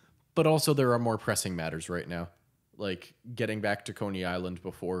 but also there are more pressing matters right now. Like, getting back to Coney Island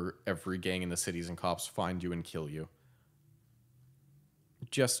before every gang in the cities and cops find you and kill you.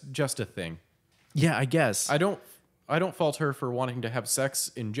 Just a thing. yeah, I guess. I don't fault her for wanting to have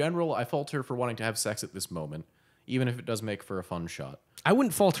sex in general. I fault her for wanting to have sex at this moment, even if it does make for a fun shot. I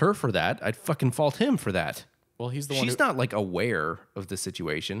wouldn't fault her for that. I'd fucking fault him for that. Well, he's the one. She's not, like, aware of the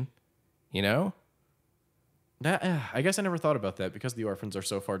situation, you know? I guess I never thought about that because the orphans are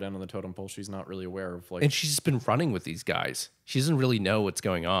so far down on the totem pole. She's not really aware of, like. And she's been running with these guys. She doesn't really know what's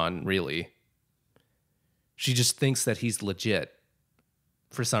going on, really. She just thinks that he's legit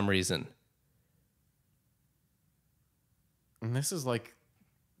for some reason. And this is like.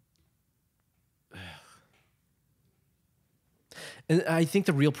 And I think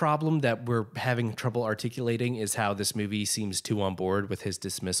the real problem that we're having trouble articulating is how this movie seems too on board with his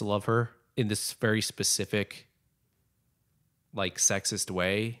dismissal of her in this very specific, like, sexist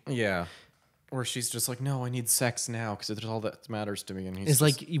way. Yeah. Or she's just like, no, I need sex now because it's all that matters to me. And he's It's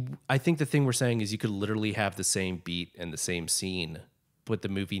just, like, I think the thing we're saying is you could literally have the same beat and the same scene, but the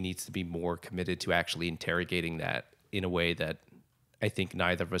movie needs to be more committed to actually interrogating that in a way that I think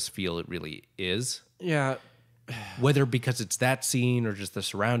neither of us feel it really is. yeah. Whether because it's that scene or just the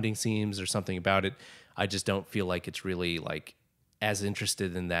surrounding scenes or something about it, I just don't feel like it's really, like, as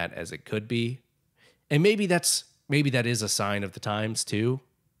interested in that as it could be. And maybe that is a sign of the times too.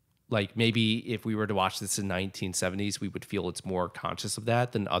 Like, maybe if we were to watch this in 1970s, we would feel it's more conscious of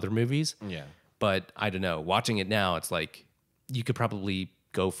that than other movies. Yeah. But I don't know. Watching it now, it's like you could probably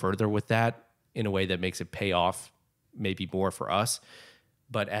go further with that in a way that makes it pay off maybe more for us.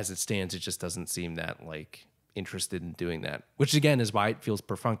 But as it stands, it just doesn't seem that, like, interested in doing that, which again is why it feels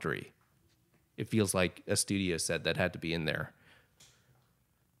perfunctory. It feels like a studio said that had to be in there.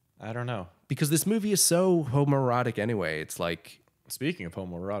 I don't know. Because this movie is so homoerotic anyway. It's like, Speaking of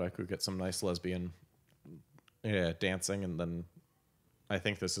homoerotic, we get some nice lesbian dancing, and then I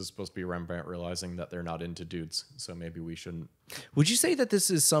think this is supposed to be Rembrandt realizing that they're not into dudes, so maybe we shouldn't. would you say that this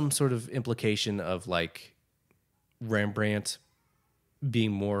is some sort of implication of, like, Rembrandt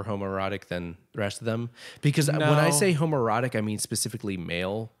being more homoerotic than the rest of them? Because when I say homoerotic, I mean specifically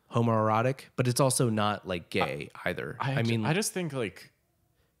male homoerotic, but it's also not like gay either. I mean, I just think like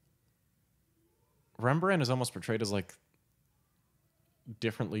Rembrandt is almost portrayed as like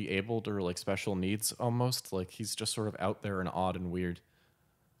differently abled or like special needs almost. Like he's just sort of out there and odd and weird.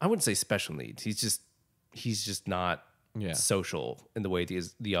 I wouldn't say special needs. He's just not social in the way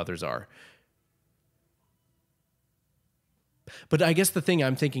the others are. But I guess the thing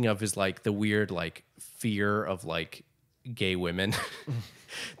I'm thinking of is like the weird like fear of like gay women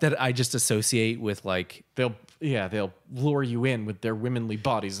that I just associate with like they'll lure you in with their womanly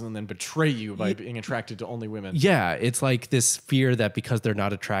bodies and then betray you by being attracted to only women. Yeah, it's like this fear that because they're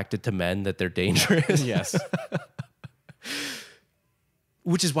not attracted to men that they're dangerous. Yes.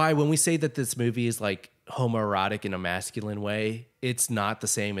 Which is why when we say that this movie is like homoerotic in a masculine way, it's not the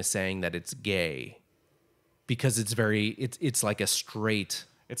same as saying that it's gay. Because it's like a straight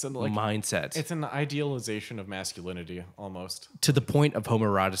mindset. It's an idealization of masculinity almost. To the point of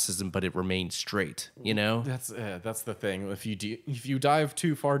homoeroticism, but it remains straight, you know? That's the thing. If you dive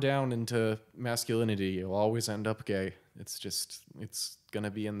too far down into masculinity, you'll always end up gay. It's going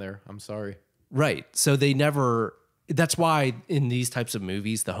to be in there. I'm sorry. Right. So that's why in these types of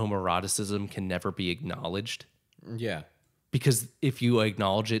movies, the homoeroticism can never be acknowledged. Yeah. Because if you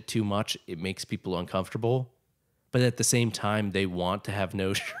acknowledge it too much, it makes people uncomfortable. But at the same time, they want to have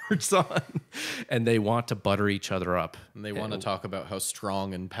no shirts on and they want to butter each other up. And they want to talk about how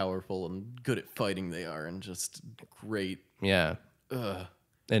strong and powerful and good at fighting they are and just great. Yeah. Ugh.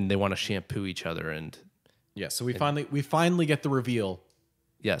 And they want to shampoo each other and yeah, so we finally get the reveal.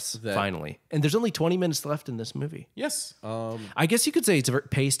 Yes, finally. And there's only 20 minutes left in this movie. Yes. I guess you could say it's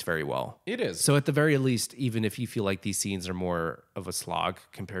paced very well. It is. So at the very least, even if you feel like these scenes are more of a slog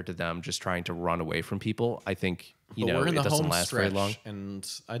compared to them just trying to run away from people, I think, we're in it the doesn't home last stretch, very long. And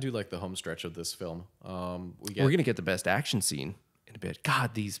I do like the home stretch of this film. We're going to get the best action scene in a bit.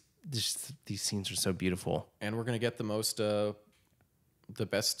 God, these scenes are so beautiful. And we're going to get the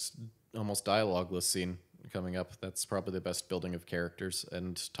best almost dialogueless scene coming up. That's probably the best building of characters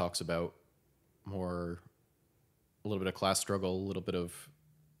and talks about a little bit of class struggle, a little bit of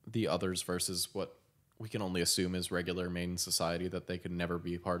the others versus what we can only assume is regular main society that they could never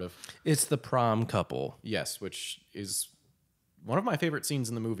be a part of. It's the prom couple. Yes, which is one of my favorite scenes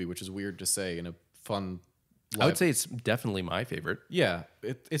in the movie, which is weird to say in a fun I would say it's definitely my favorite. Yeah,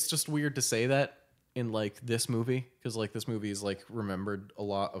 it's just weird to say that in like this movie because like this movie is like remembered a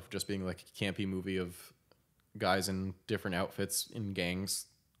lot of just being like a campy movie of guys in different outfits in gangs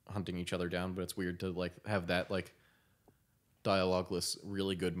hunting each other down, but it's weird to like have that like dialogueless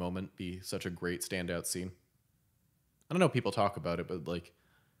really good moment be such a great standout scene. I don't know, people talk about it, but like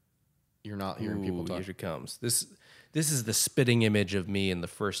you're not hearing people talk. Here it comes. This is the spitting image of me in the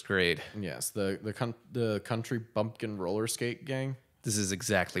first grade. Yes, the country bumpkin roller skate gang. This is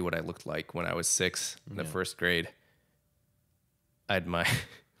exactly what I looked like when I was 6 in the first grade. I had my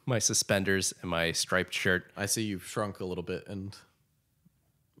suspenders and my striped shirt. I see you've shrunk a little bit and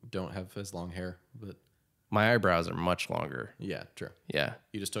don't have as long hair, but my eyebrows are much longer. Yeah, true. Yeah.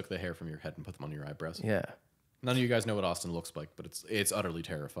 You just took the hair from your head and put them on your eyebrows. Yeah. None of you guys know what Austin looks like, but it's utterly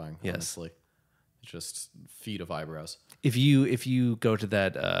terrifying, yes. Honestly. It's just feet of eyebrows. If you go to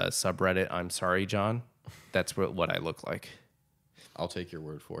that subreddit, I'm sorry, John, that's what I look like. I'll take your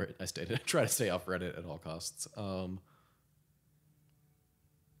word for it. I try to stay off Reddit at all costs.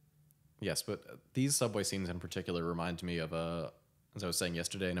 Yes, but these subway scenes in particular remind me of, as I was saying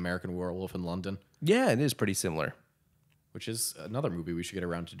yesterday, An American Werewolf in London. Yeah, it is pretty similar. Which is another movie we should get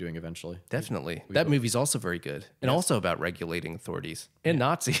around to doing eventually. Definitely. That movie's also very good. And also about regulating authorities and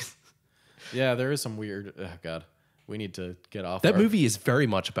Nazis. Yeah, there is some weird... Oh, God. We need to get off. That movie is very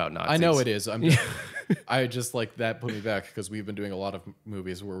much about Nazis. I know it is. I just like that put me back because we've been doing a lot of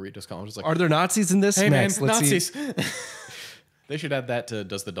movies where we just call them just like, are there Nazis in this? Hey Max, man, Nazis. They should add that to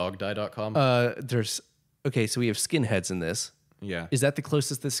doesthedogdie.com. Okay, so we have skinheads in this. Yeah. Is that the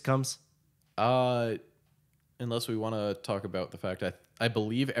closest this comes? Unless we want to talk about the fact I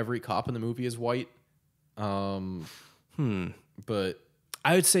believe every cop in the movie is white. But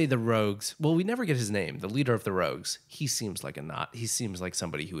I would say the Rogues. Well, we never get his name. The leader of the Rogues. He seems like He seems like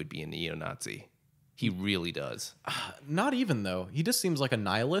somebody who would be a neo-Nazi. He really does. Not even though. He just seems like a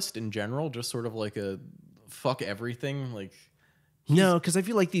nihilist in general. Just sort of like a fuck everything. Like no, because I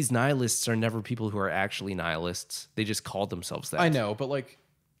feel like these nihilists are never people who are actually nihilists. They just call themselves that. I know, but like,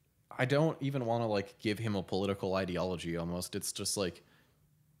 I don't even want to like give him a political ideology. Almost, it's just like.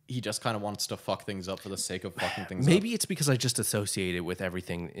 He just kind of wants to fuck things up for the sake of fucking things up. Maybe it's because I just associate it with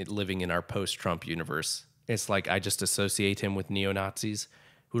everything living in our post-Trump universe. It's like I just associate him with neo-Nazis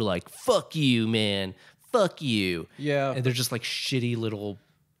who are like, fuck you, man. Fuck you. Yeah. And they're just like shitty little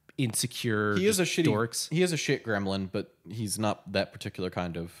insecure He is a shitty dorks. He is a shit gremlin, but he's not that particular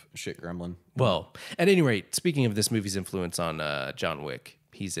kind of shit gremlin. Well, at any rate, speaking of this movie's influence on John Wick,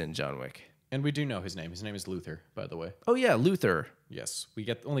 he's in John Wick. And we do know his name. His name is Luther, by the way. Oh yeah, Luther. Yes, we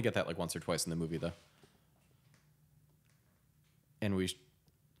only get that like once or twice in the movie, though. And we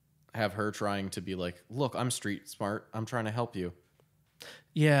have her trying to be like, "Look, I'm street smart. I'm trying to help you."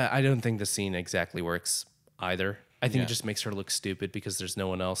 Yeah, I don't think the scene exactly works either. I think Yeah. it just makes her look stupid because there's no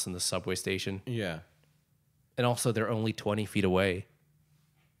one else in the subway station. Yeah. And also, they're only 20 feet away.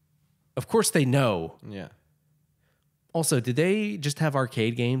 Of course they know. Yeah. Also, did they just have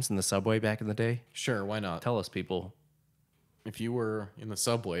arcade games in the subway back in the day? Sure, why not? Tell us, people. If you were in the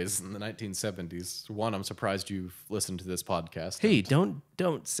subways in the 1970s, one, I'm surprised you've listened to this podcast. Hey, and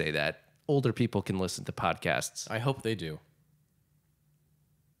don't say that. Older people can listen to podcasts. I hope they do.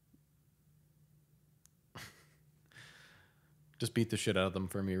 Just beat the shit out of them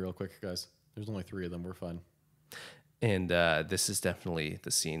for me real quick, guys. There's only 3 of them. We're fine. And this is definitely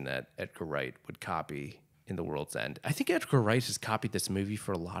the scene that Edgar Wright would copy in The World's End. I think Edgar Wright has copied this movie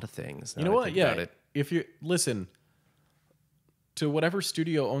for a lot of things. You know what? Yeah. If you listen to whatever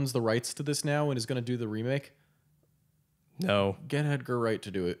studio owns the rights to this now and is going to do the remake, No, get Edgar Wright to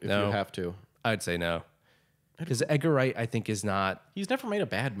do it if No. you have to. I'd say no. Because Edgar Wright, I think, is not... He's never made a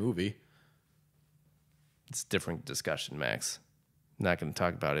bad movie. It's a different discussion, Max. I'm not going to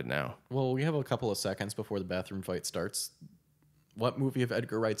talk about it now. Well, we have a couple of seconds before the bathroom fight starts. What movie of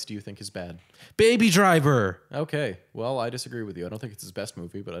Edgar Wright's do you think is bad? Baby Driver! Okay. Well, I disagree with you. I don't think it's his best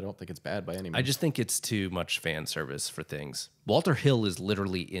movie, but I don't think it's bad by any means. I just think it's too much fan service for things. Walter Hill is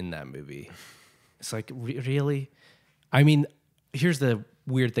literally in that movie. It's like, really? I mean, here's the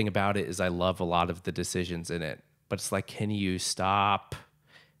weird thing about it is I love a lot of the decisions in it, but it's like, can you stop?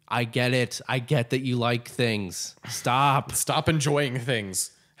 I get it. I get that you like things. Stop. Stop enjoying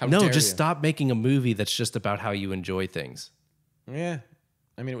things. How No, dare just you. stop making a movie that's just about how you enjoy things. Yeah.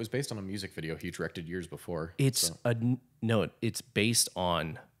 I mean, it was based on a music video he directed years before. It's it's based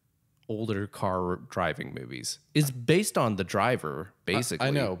on older car driving movies. It's based on The Driver, basically.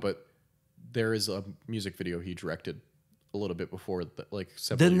 I know, but there is a music video he directed a little bit before, like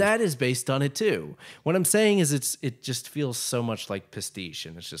several Then years. that is based on it too. What I'm saying is it just feels so much like pastiche,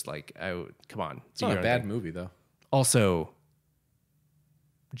 and it's just like, oh, come on. It's not a bad movie, though. Also,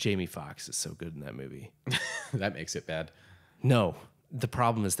 Jamie Foxx is so good in that movie. That makes it bad. No, the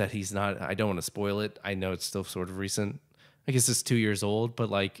problem is that he's not. I don't want to spoil it. I know it's still sort of recent. I guess it's 2 years old, but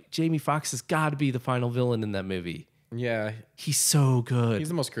like Jamie Foxx has got to be the final villain in that movie. Yeah. He's so good. He's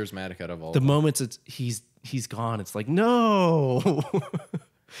the most charismatic out of all The of them. moments he's gone, it's like, no.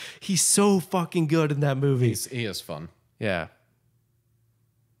 He's so fucking good in that movie. He is fun. Yeah.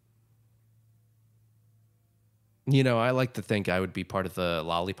 You know, I like to think I would be part of the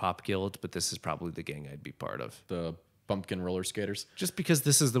Lollipop Guild, but this is probably the gang I'd be part of. The bumpkin roller skaters. Just because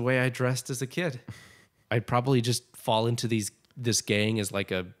this is the way I dressed as a kid. I'd probably just fall into this gang as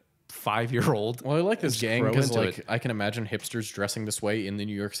like a 5-year-old. Well, I like this Just gang grow because into like it. I can imagine hipsters dressing this way in the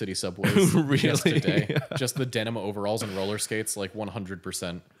New York City subways just Really? today. Yeah. Just the denim overalls and roller skates, like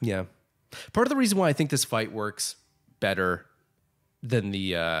 100%. Yeah. Part of the reason why I think this fight works better than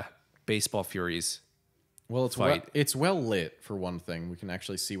the Baseball Furies. Well, Fight. it's well lit for one thing. We can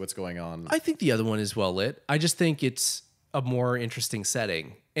actually see what's going on. I think the other one is well lit. I just think it's a more interesting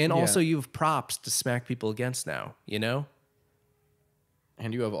setting. And also you have props to smack people against now, you know?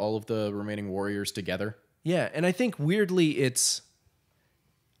 And you have all of the remaining warriors together. Yeah, and I think weirdly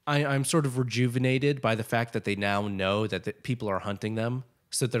I'm sort of rejuvenated by the fact that they now know that the people are hunting them.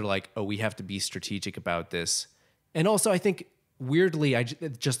 So they're like, oh, we have to be strategic about this. And also I think weirdly,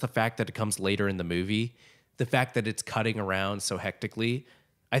 just the fact that it comes later in the movie, the fact that it's cutting around so hectically,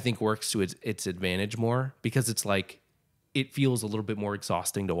 I think works to its advantage more because it's like, it feels a little bit more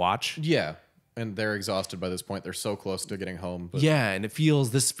exhausting to watch. Yeah. And they're exhausted by this point. They're so close to getting home. But Yeah, and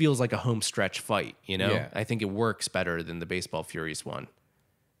this feels like a home stretch fight, you know? Yeah. I think it works better than the Baseball Furies one.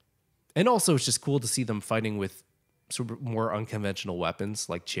 And also it's just cool to see them fighting with sort of more unconventional weapons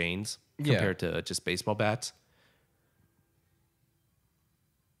like chains Yeah. compared to just baseball bats.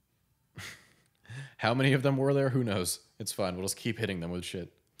 How many of them were there? Who knows? It's fine. We'll just keep hitting them with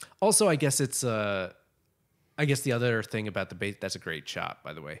shit. Also, I guess it's I guess the other thing about that's a great shot,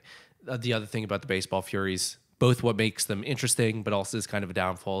 by the way. The other thing about the Baseball Furies, both what makes them interesting, but also is kind of a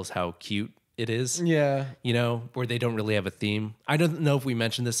downfall, is how cute it is. Yeah. You know, where they don't really have a theme. I don't know if we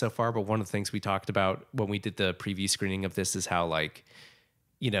mentioned this so far, but one of the things we talked about when we did the preview screening of this is how, like,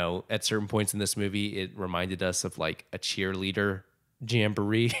 you know, at certain points in this movie, it reminded us of like a cheerleader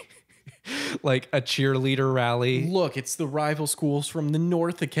jamboree. like a cheerleader rally. Look, it's the rival schools from the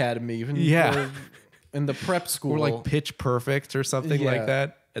North Academy. Even Yeah. and the prep school. Or like Pitch Perfect or something Yeah. like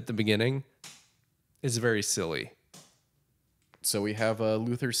that at the beginning. It's very silly. So we have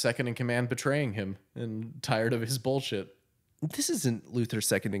Luther's second in command betraying him and tired of his bullshit. This isn't Luther's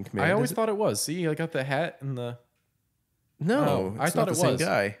second in command. I always thought it was. See, I got the hat and the... No, Oh, I it's thought not it the same was.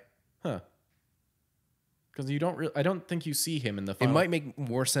 guy. Huh. Because you don't I don't think you see him in the It final... might make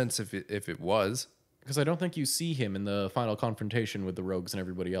more sense if it was. Because I don't think you see him in the final confrontation with the rogues and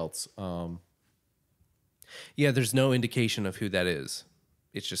everybody else. Yeah, there's no indication of who that is.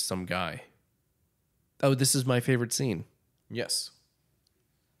 It's just some guy. Oh, this is my favorite scene. Yes.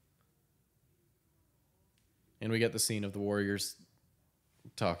 And we get the scene of the Warriors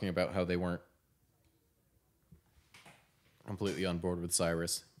talking about how they weren't completely on board with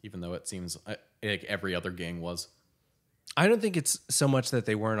Cyrus, even though it seems like every other gang was. I don't think it's so much that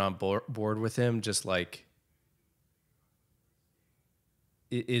they weren't on board with him, just like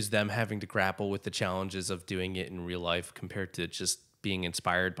it is them having to grapple with the challenges of doing it in real life compared to just being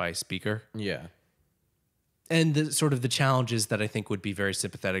inspired by a speaker. Yeah. And the sort of the challenges that I think would be very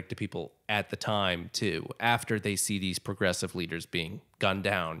sympathetic to people at the time too, after they see these progressive leaders being gunned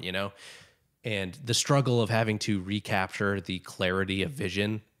down, you know, and the struggle of having to recapture the clarity of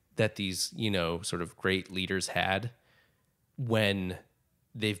vision that these, you know, sort of great leaders had when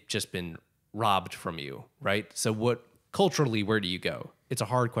they've just been robbed from you, right? So what culturally, where do you go? It's a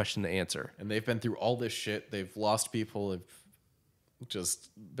hard question to answer. And they've been through all this shit. They've lost people. They've just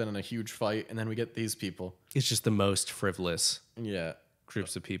been in a huge fight. And then we get these people. It's just the most frivolous Yeah.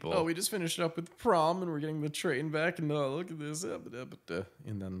 groups of people. Oh, we just finished up with prom and we're getting the train back. And oh, look at this.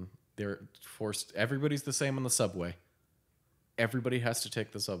 And then they're forced. Everybody's the same on the subway. Everybody has to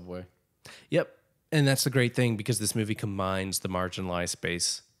take the subway. Yep. And that's the great thing because this movie combines the marginalized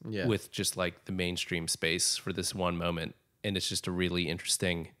space with just like the mainstream space for this one moment. And it's just a really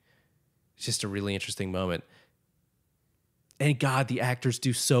interesting moment. And God, the actors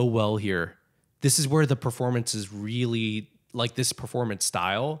do so well here. This is where the performance is really like this performance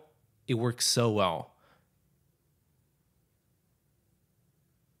style. It works so well.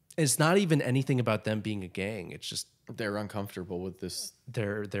 It's not even anything about them being a gang. It's just They're uncomfortable with this.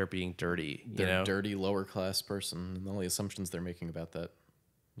 they're being dirty. They're You know, a dirty lower class person. And the only assumptions they're making about that.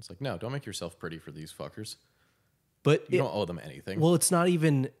 It's like, no, don't make yourself pretty for these fuckers. but You don't owe them anything. well, it's not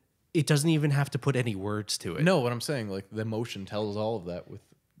even. It doesn't even have to put any words to it. No, what I'm saying, like the emotion tells all of that with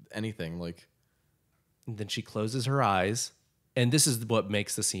anything. Like, And then she closes her eyes, and this is what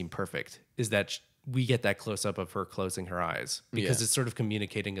makes the scene perfect: is that we get that close up of her closing her eyes because Yeah. it's sort of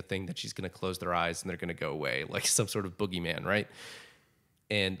communicating a thing that she's going to close their eyes and they're going to go away, like some sort of boogeyman, right?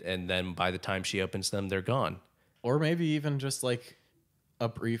 And then by the time she opens them, they're gone. or maybe even just like a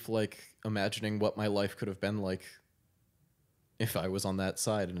brief, like imagining what my life could have been like if I was on that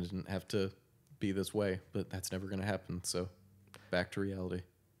side and it didn't have to be this way. But that's never going to happen. So back to reality.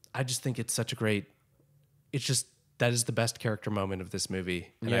 I just think it's such a great. It's just that is the best character moment of this movie,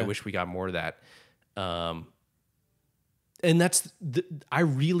 and I Yeah. wish we got more of that. And that's I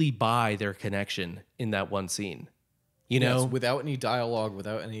really buy their connection in that one scene. You know, Yes, without any dialogue,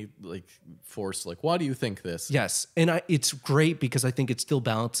 without any like force, like, why do you think this? yes, and it's great because I think it still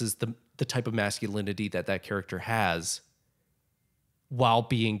balances the type of masculinity that character has, while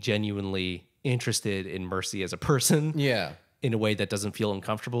being genuinely interested in Mercy as a person. Yeah. In a way that doesn't feel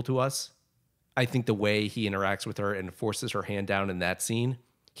uncomfortable to us. I think the way he interacts with her and forces her hand down in that scene,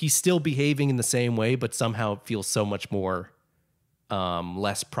 he's still behaving in the same way, but somehow it feels so much more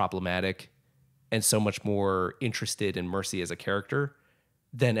less problematic and so much more interested in Mercy as a character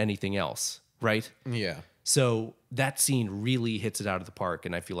than anything else, right? Yeah. So that scene really hits it out of the park,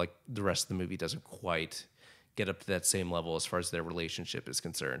 and I feel like the rest of the movie doesn't quite get up to that same level as far as their relationship is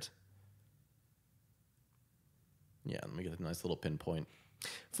concerned. Yeah. Let me get a nice little pinpoint.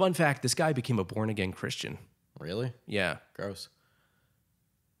 Fun fact, this guy became a born-again Christian. Really? Yeah. Gross.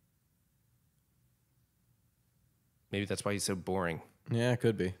 Maybe that's why he's so boring. Yeah, it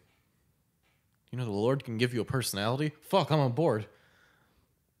could be. You know, the Lord can give you a personality. Fuck, I'm on board.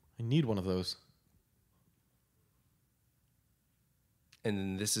 I need one of those. And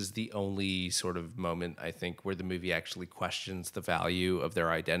then this is the only sort of moment, I think, where the movie actually questions the value of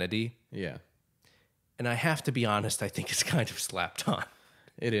their identity. Yeah. And I have to be honest, I think it's kind of slapped on.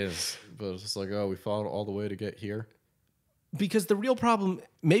 It is. But it's just like, oh, we fought all the way to get here. Because the real problem,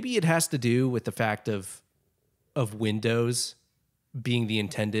 maybe it has to do with the fact of Windows being the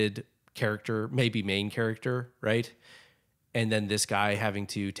intended character, maybe main character, right? And then this guy having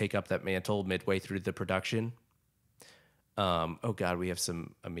to take up that mantle midway through the production. Oh God, we have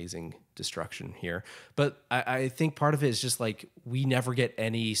some amazing destruction here. But I think part of it is just like we never get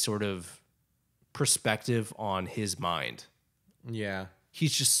any sort of perspective on his mind. Yeah.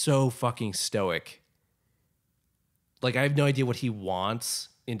 He's just so fucking stoic. Like I have no idea what he wants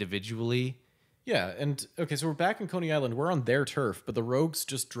individually. Yeah, and okay, so we're back in Coney Island. We're on their turf, but the rogues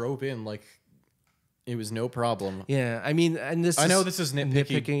just drove in like it was no problem. Yeah, I mean, and I know this is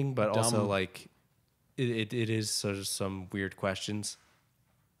nitpicking, but also dumb. like it is sort of some weird questions,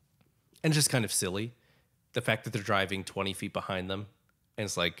 and just kind of silly. The fact that they're driving 20 feet behind them, and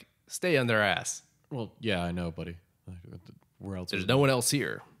it's like stay on their ass. Well, yeah, I know, buddy. Like, where else? There's no one else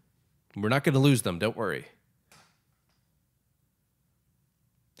here. We're not going to lose them. Don't worry.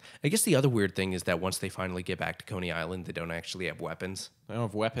 I guess the other weird thing is that once they finally get back to Coney Island, they don't actually have weapons. They don't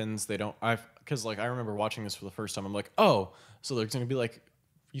have weapons. They don't. Because like I remember watching this for the first time. I'm like, oh, so there's gonna be like,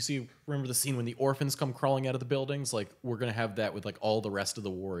 remember the scene when the orphans come crawling out of the buildings? Like we're gonna have that with like all the rest of the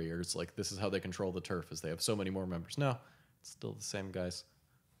warriors. Like this is how they control the turf, is they have so many more members. No, it's still the same guys.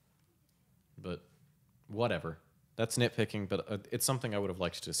 But whatever. That's nitpicking, but it's something I would have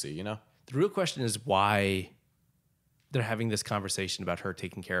liked to see. You know. The real question is why they're having this conversation about her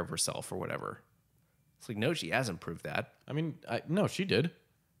taking care of herself or whatever. It's like, no, she hasn't proved that. I mean, no, she did.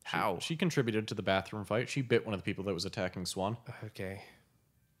 How? She contributed to the bathroom fight. She bit one of the people that was attacking Swan. Okay.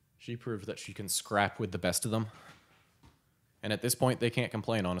 She proved that she can scrap with the best of them. And at this point, they can't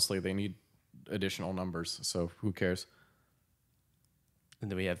complain, honestly. They need additional numbers, so who cares?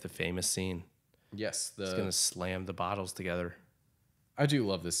 And then we have the famous scene. Yes. He's going to slam the bottles together. I do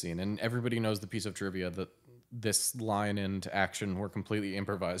love this scene, and everybody knows the piece of trivia that this line and action were completely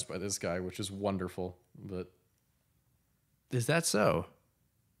improvised by this guy, which is wonderful. But Is that so?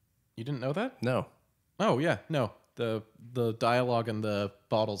 you didn't know that? No. Oh, yeah, no. The dialogue and the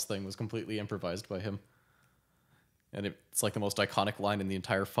bottles thing was completely improvised by him. And it's like the most iconic line in the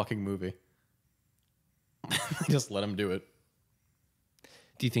entire fucking movie. Just let him do it.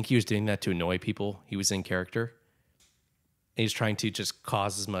 Do you think he was doing that to annoy people? He was in character? And he's trying to just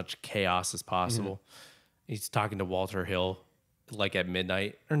cause as much chaos as possible. Mm-hmm. He's talking to Walter Hill like at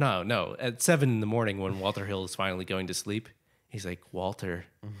midnight. Or no, at 7 a.m. when Walter Hill is finally going to sleep. He's like, Walter,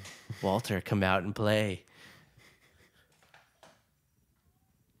 come out and play.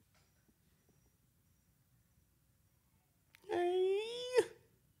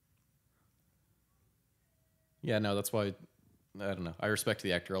 Yeah, no, that's why, I don't know. I respect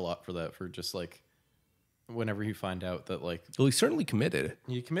the actor a lot for that, for just like, whenever you find out that like... Well, he's certainly committed.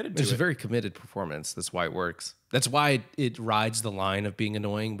 He committed to it. It's a very committed performance. That's why it works. That's why it rides the line of being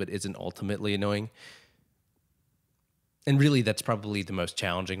annoying, but isn't ultimately annoying. And really, that's probably the most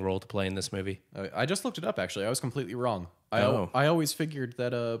challenging role to play in this movie. I just looked it up, actually. I was completely wrong. I always figured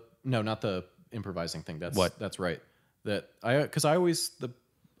that... no, not the improvising thing. That's right.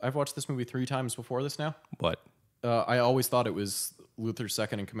 I've watched this movie 3 times before this now. What? I always thought it was Luther's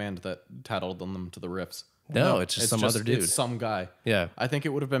second in command that tattled on them to the riffs. No, it's just some other dude. It's some guy. Yeah. I think it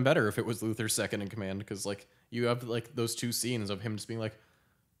would have been better if it was Luther's second in command, because like you have like those 2 scenes of him just being like,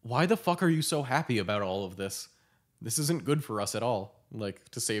 why the fuck are you so happy about all of this? This isn't good for us at all. Like,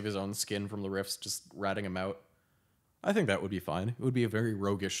 to save his own skin from the riffs, just ratting him out. I think that would be fine. It would be a very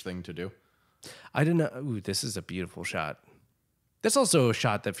roguish thing to do. I didn't know. Ooh, this is a beautiful shot. That's also a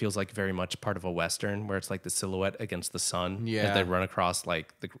shot that feels like very much part of a Western, where it's like the silhouette against the sun. Yeah. As they run across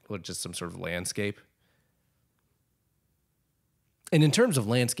like just some sort of landscape. And in terms of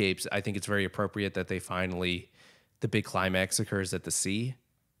landscapes, I think it's very appropriate that the big climax occurs at the sea.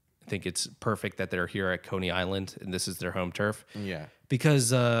 I think it's perfect that they're here at Coney Island and this is their home turf. Yeah.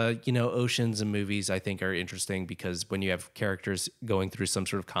 Because, oceans and movies, I think, are interesting because when you have characters going through some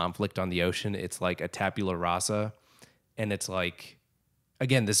sort of conflict on the ocean, it's like a tabula rasa. And it's like,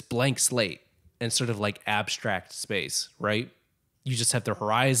 again, this blank slate and sort of like abstract space, right? You just have the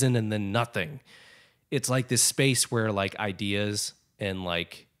horizon and then nothing. It's like this space where like ideas and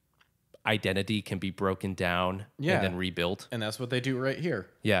like identity can be broken down and then rebuilt. And that's what they do right here.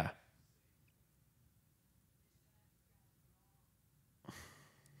 Yeah.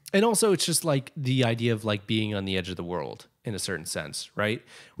 And also it's just like the idea of like being on the edge of the world in a certain sense, right?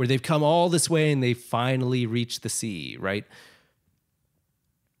 Where they've come all this way and they finally reached the sea, right?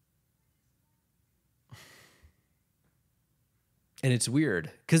 And it's weird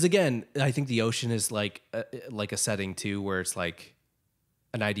because again, I think the ocean is like a setting too, where it's like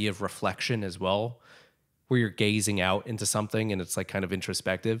an idea of reflection as well, where you're gazing out into something and it's like kind of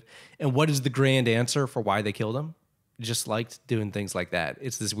introspective. And what is the grand answer for why they killed him? Just liked doing things like that.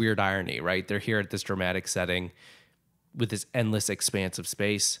 It's this weird irony, right? They're here at this dramatic setting with this endless expanse of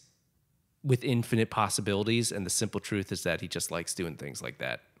space, with infinite possibilities, and the simple truth is that he just likes doing things like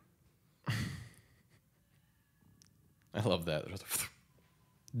that. I love that.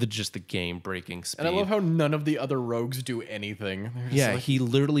 Just the game breaking speed. And I love how none of the other rogues do anything. They're just Yeah, like, he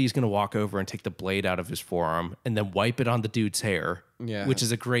literally is going to walk over and take the blade out of his forearm and then wipe it on the dude's hair. Yeah. Which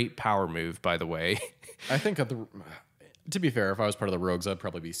is a great power move, by the way. I think to be fair, if I was part of the rogues, I'd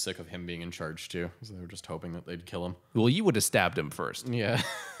probably be sick of him being in charge too. So they were just hoping that they'd kill him. Well, you would have stabbed him first. Yeah.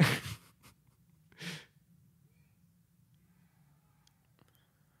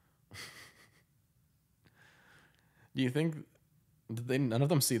 Do you think none of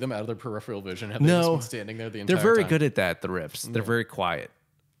them see them out of their peripheral vision? Have they just No. been standing there the entire They're very time? good at that, the Riffs. They're very quiet.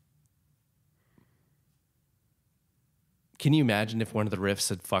 Can you imagine if one of the Riffs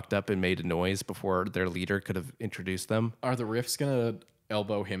had fucked up and made a noise before their leader could have introduced them? Are the Riffs gonna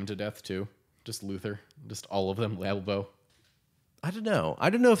elbow him to death too? Just Luther? Just all of them elbow? I don't know.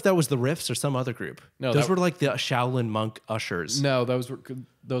 I don't know if that was the Riffs or some other group. No, those that- were like the Shaolin monk ushers. No, those were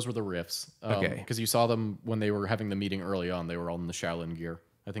the Riffs. Okay. Because you saw them when they were having the meeting early on. They were all in the Shaolin gear.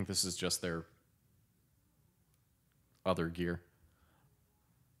 I think this is just their other gear.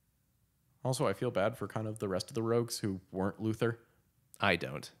 Also, I feel bad for kind of the rest of the rogues who weren't Luther. I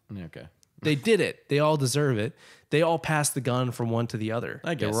don't. Okay. They did it. They all deserve it. They all passed the gun from one to the other.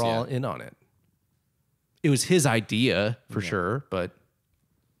 I guess, they were all yeah. in on it. It was his idea for sure, but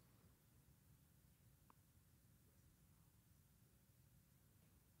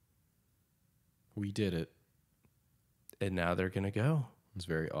We did it. and now they're gonna go. It's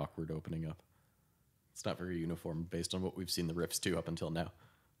very awkward opening up. It's not very uniform based on what we've seen the Riffs do up until now.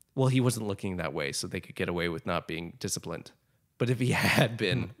 Well, he wasn't looking that way, so they could get away with not being disciplined. But if he had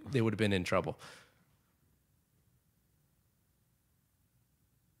been, they would have been in trouble.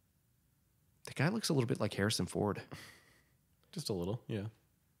 The guy looks a little bit like Harrison Ford. Just a little, yeah.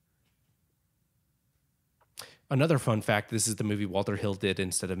 Another fun fact, this is the movie Walter Hill did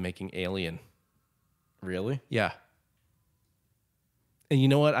instead of making Alien. Really? Yeah. And you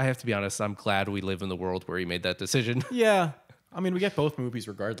know what? I have to be honest, I'm glad we live in the world where he made that decision. Yeah. I mean, we get both movies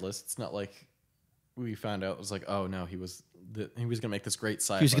regardless. It's not like we found out it was like, oh no, he was gonna make this great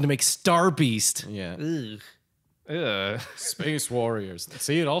sci-fi. He was going to make Star Beast. Yeah. Ugh. Ugh. Space Warriors.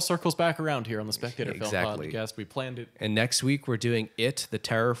 See, it all circles back around here on the Spectator Exactly. Film Podcast. We planned it. And next week, we're doing It, The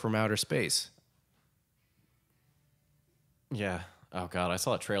Terror from Outer Space. Yeah. Oh god, I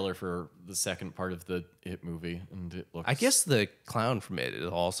saw a trailer for the second part of the It movie, and it looks. I guess the clown from It is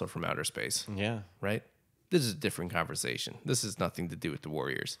also from outer space, Yeah. right? This is a different conversation. This has nothing to do with the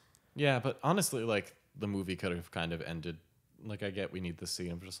Warriors. Yeah, but honestly, like the movie could have kind of ended. Like, I get we need the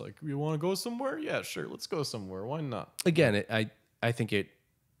scene. I'm just like, you want to go somewhere? Yeah, sure, let's go somewhere. Why not? Again, I think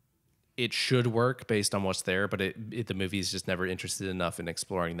it should work based on what's there, but the movie is just never interested enough in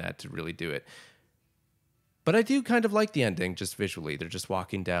exploring that to really do it. But I do kind of like the ending, just visually. They're just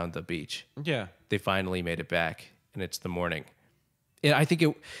walking down the beach. Yeah. They finally made it back, and it's the morning. And I think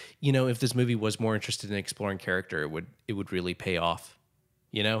if this movie was more interested in exploring character, it would really pay off.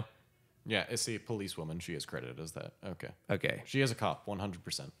 You know? Yeah, it's the policewoman. She is credited as that. Okay. Okay. She is a cop,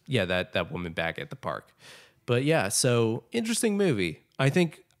 100%. Yeah, that woman back at the park. But yeah, so interesting movie. I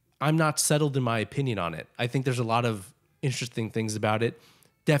think I'm not settled in my opinion on it. I think there's a lot of interesting things about it.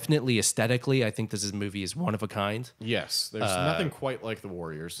 Definitely aesthetically, I think this movie is one of a kind. Yes, there's nothing quite like the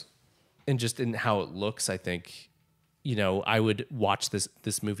Warriors. And just in how it looks, I think, I would watch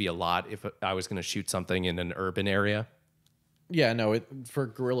this movie a lot if I was going to shoot something in an urban area. Yeah, no, for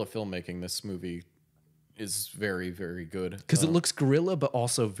guerrilla filmmaking, this movie is very, very good. Because it looks guerrilla, but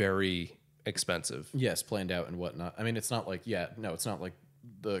also very expensive. Yes, planned out and whatnot. I mean, it's not like, it's not like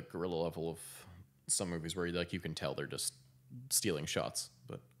the guerrilla level of some movies where you can tell they're just stealing shots.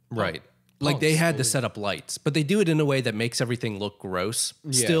 But Right. Like they had to set up lights, but they do it in a way that makes everything look gross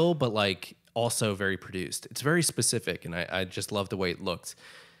still, but like also very produced. It's very specific, and I just love the way it looked.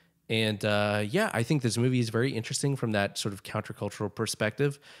 And I think this movie is very interesting from that sort of countercultural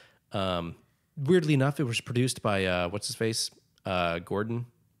perspective. Weirdly enough, it was produced by, what's his face? Gordon.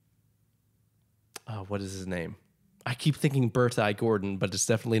 What is his name? I keep thinking Bertha Gordon, but it's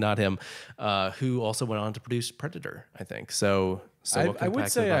definitely not him. Who also went on to produce Predator, I think. So I would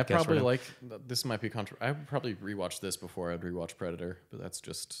say I probably like this. Might be I would probably rewatch this before I'd rewatch Predator, but that's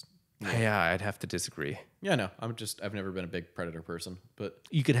just. Yeah, I'd have to disagree. Yeah, no, I've never been a big Predator person, but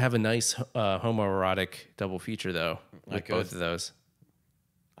You could have a nice homoerotic double feature though with could. both of those.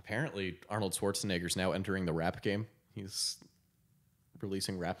 apparently Arnold Schwarzenegger's now entering the rap game. He's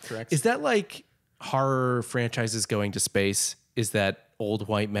releasing rap tracks. Is that like horror franchises going to space? Is that old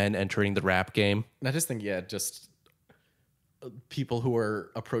white men entering the rap game? I just think, yeah, just people who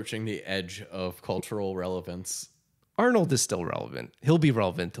are approaching the edge of cultural relevance. Arnold is still relevant. He'll be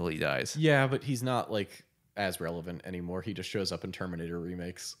relevant till he dies. Yeah, but he's not like as relevant anymore. He just shows up in Terminator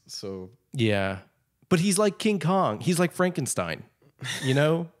remakes. So Yeah. But he's like King Kong. He's like Frankenstein, you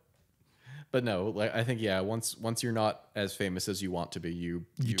know? but no, like I think once you're not as famous as you want to be, you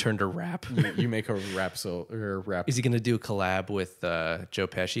turn to rap. you make a rap rap. Is he going to do a collab with Joe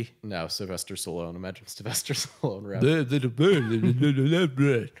Pesci? No, Sylvester Stallone. Imagine Sylvester Stallone rap.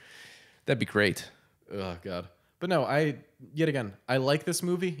 That'd be great. Oh god. But no, I like this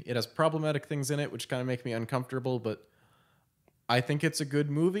movie. It has problematic things in it which kind of make me uncomfortable, but I think it's a good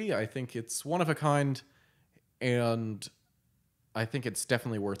movie. I think it's one of a kind, and I think it's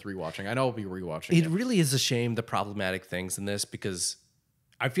definitely worth rewatching. I know I'll be rewatching it. It really is a shame, the problematic things in this, because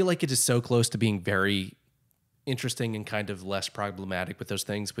I feel like it is so close to being very interesting and kind of less problematic with those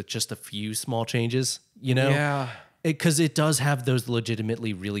things with just a few small changes, you know? Yeah. Because it does have those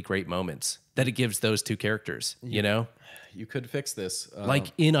legitimately really great moments that it gives those two characters, you know? You could fix this. Like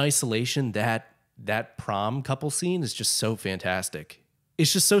in isolation, that prom couple scene is just so fantastic.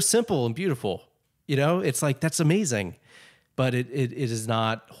 It's just so simple and beautiful. You know, it's like, that's amazing. But it is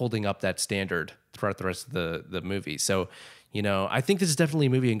not holding up that standard throughout the rest of the movie. So, you know, I think this is definitely a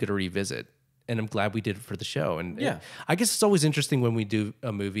movie I'm going to revisit. And I'm glad we did it for the show. And Yeah. I guess it's always interesting when we do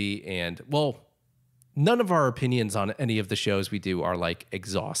a movie and, well, none of our opinions on any of the shows we do are like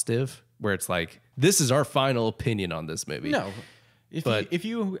exhaustive, where it's like, this is our final opinion on this movie. No. If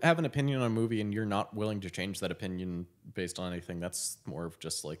you have an opinion on a movie and you're not willing to change that opinion based on anything, that's more of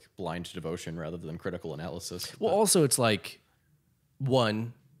just like blind devotion rather than critical analysis. Well, also it's like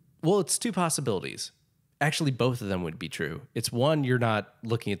it's two possibilities. Actually, both of them would be true. It's one, you're not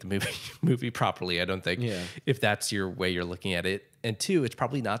looking at the movie properly, I don't think, Yeah. if that's your way you're looking at it. And two, it's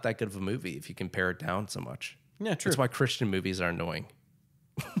probably not that good of a movie if you can pare it down so much. Yeah, true. That's why Christian movies are annoying.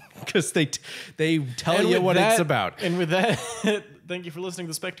 Because they tell And you with what that- it's about. And with that, thank you for listening to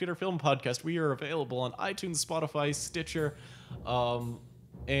the Spectator Film Podcast. We are available on iTunes, Spotify, Stitcher,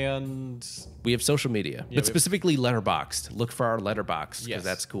 and We have social media, we but have- specifically Letterboxd. Look for our Letterboxd because Yes.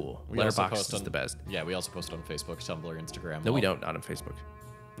 that's cool. we also Letterboxd post is on- the best. Yeah, we also post on Facebook, Tumblr, Instagram. No, we don't. Not on Facebook.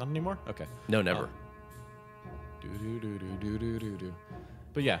 Not anymore? Okay. No, never. Do.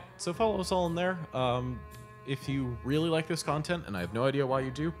 But yeah, so follow us all in there. If you really like this content, and I have no idea why you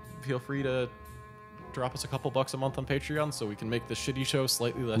do, feel free to drop us a couple bucks a month on Patreon so we can make this shitty show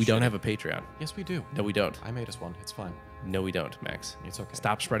slightly less We don't shitty. have a Patreon. Yes, we do. No, we don't. I made us one. It's fine. No, we don't, Max. It's okay.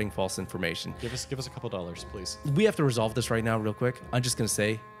 Stop spreading false information. Give us a couple dollars, please. We have to resolve this right now, real quick. I'm just going to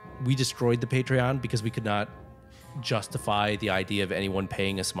say we destroyed the Patreon because we could not justify the idea of anyone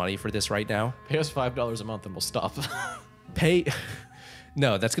paying us money for this right now. Pay us $5 a month and we'll stop. Pay.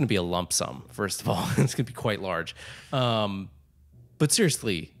 No, that's going to be a lump sum, first of all. It's going to be quite large. But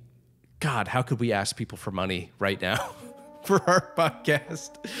seriously, God, how could we ask people for money right now for our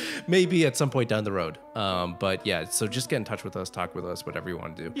podcast? Maybe at some point down the road. But yeah, so just get in touch with us, talk with us, whatever you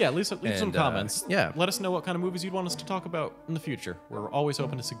want to do. Yeah, leave some And, comments. yeah. Let us know what kind of movies you'd want us to talk about in the future. We're always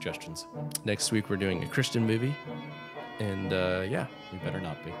open to suggestions. Next week, we're doing a Christian movie. And yeah, We better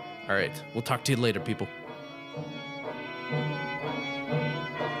not be. all right. We'll talk to you later, people.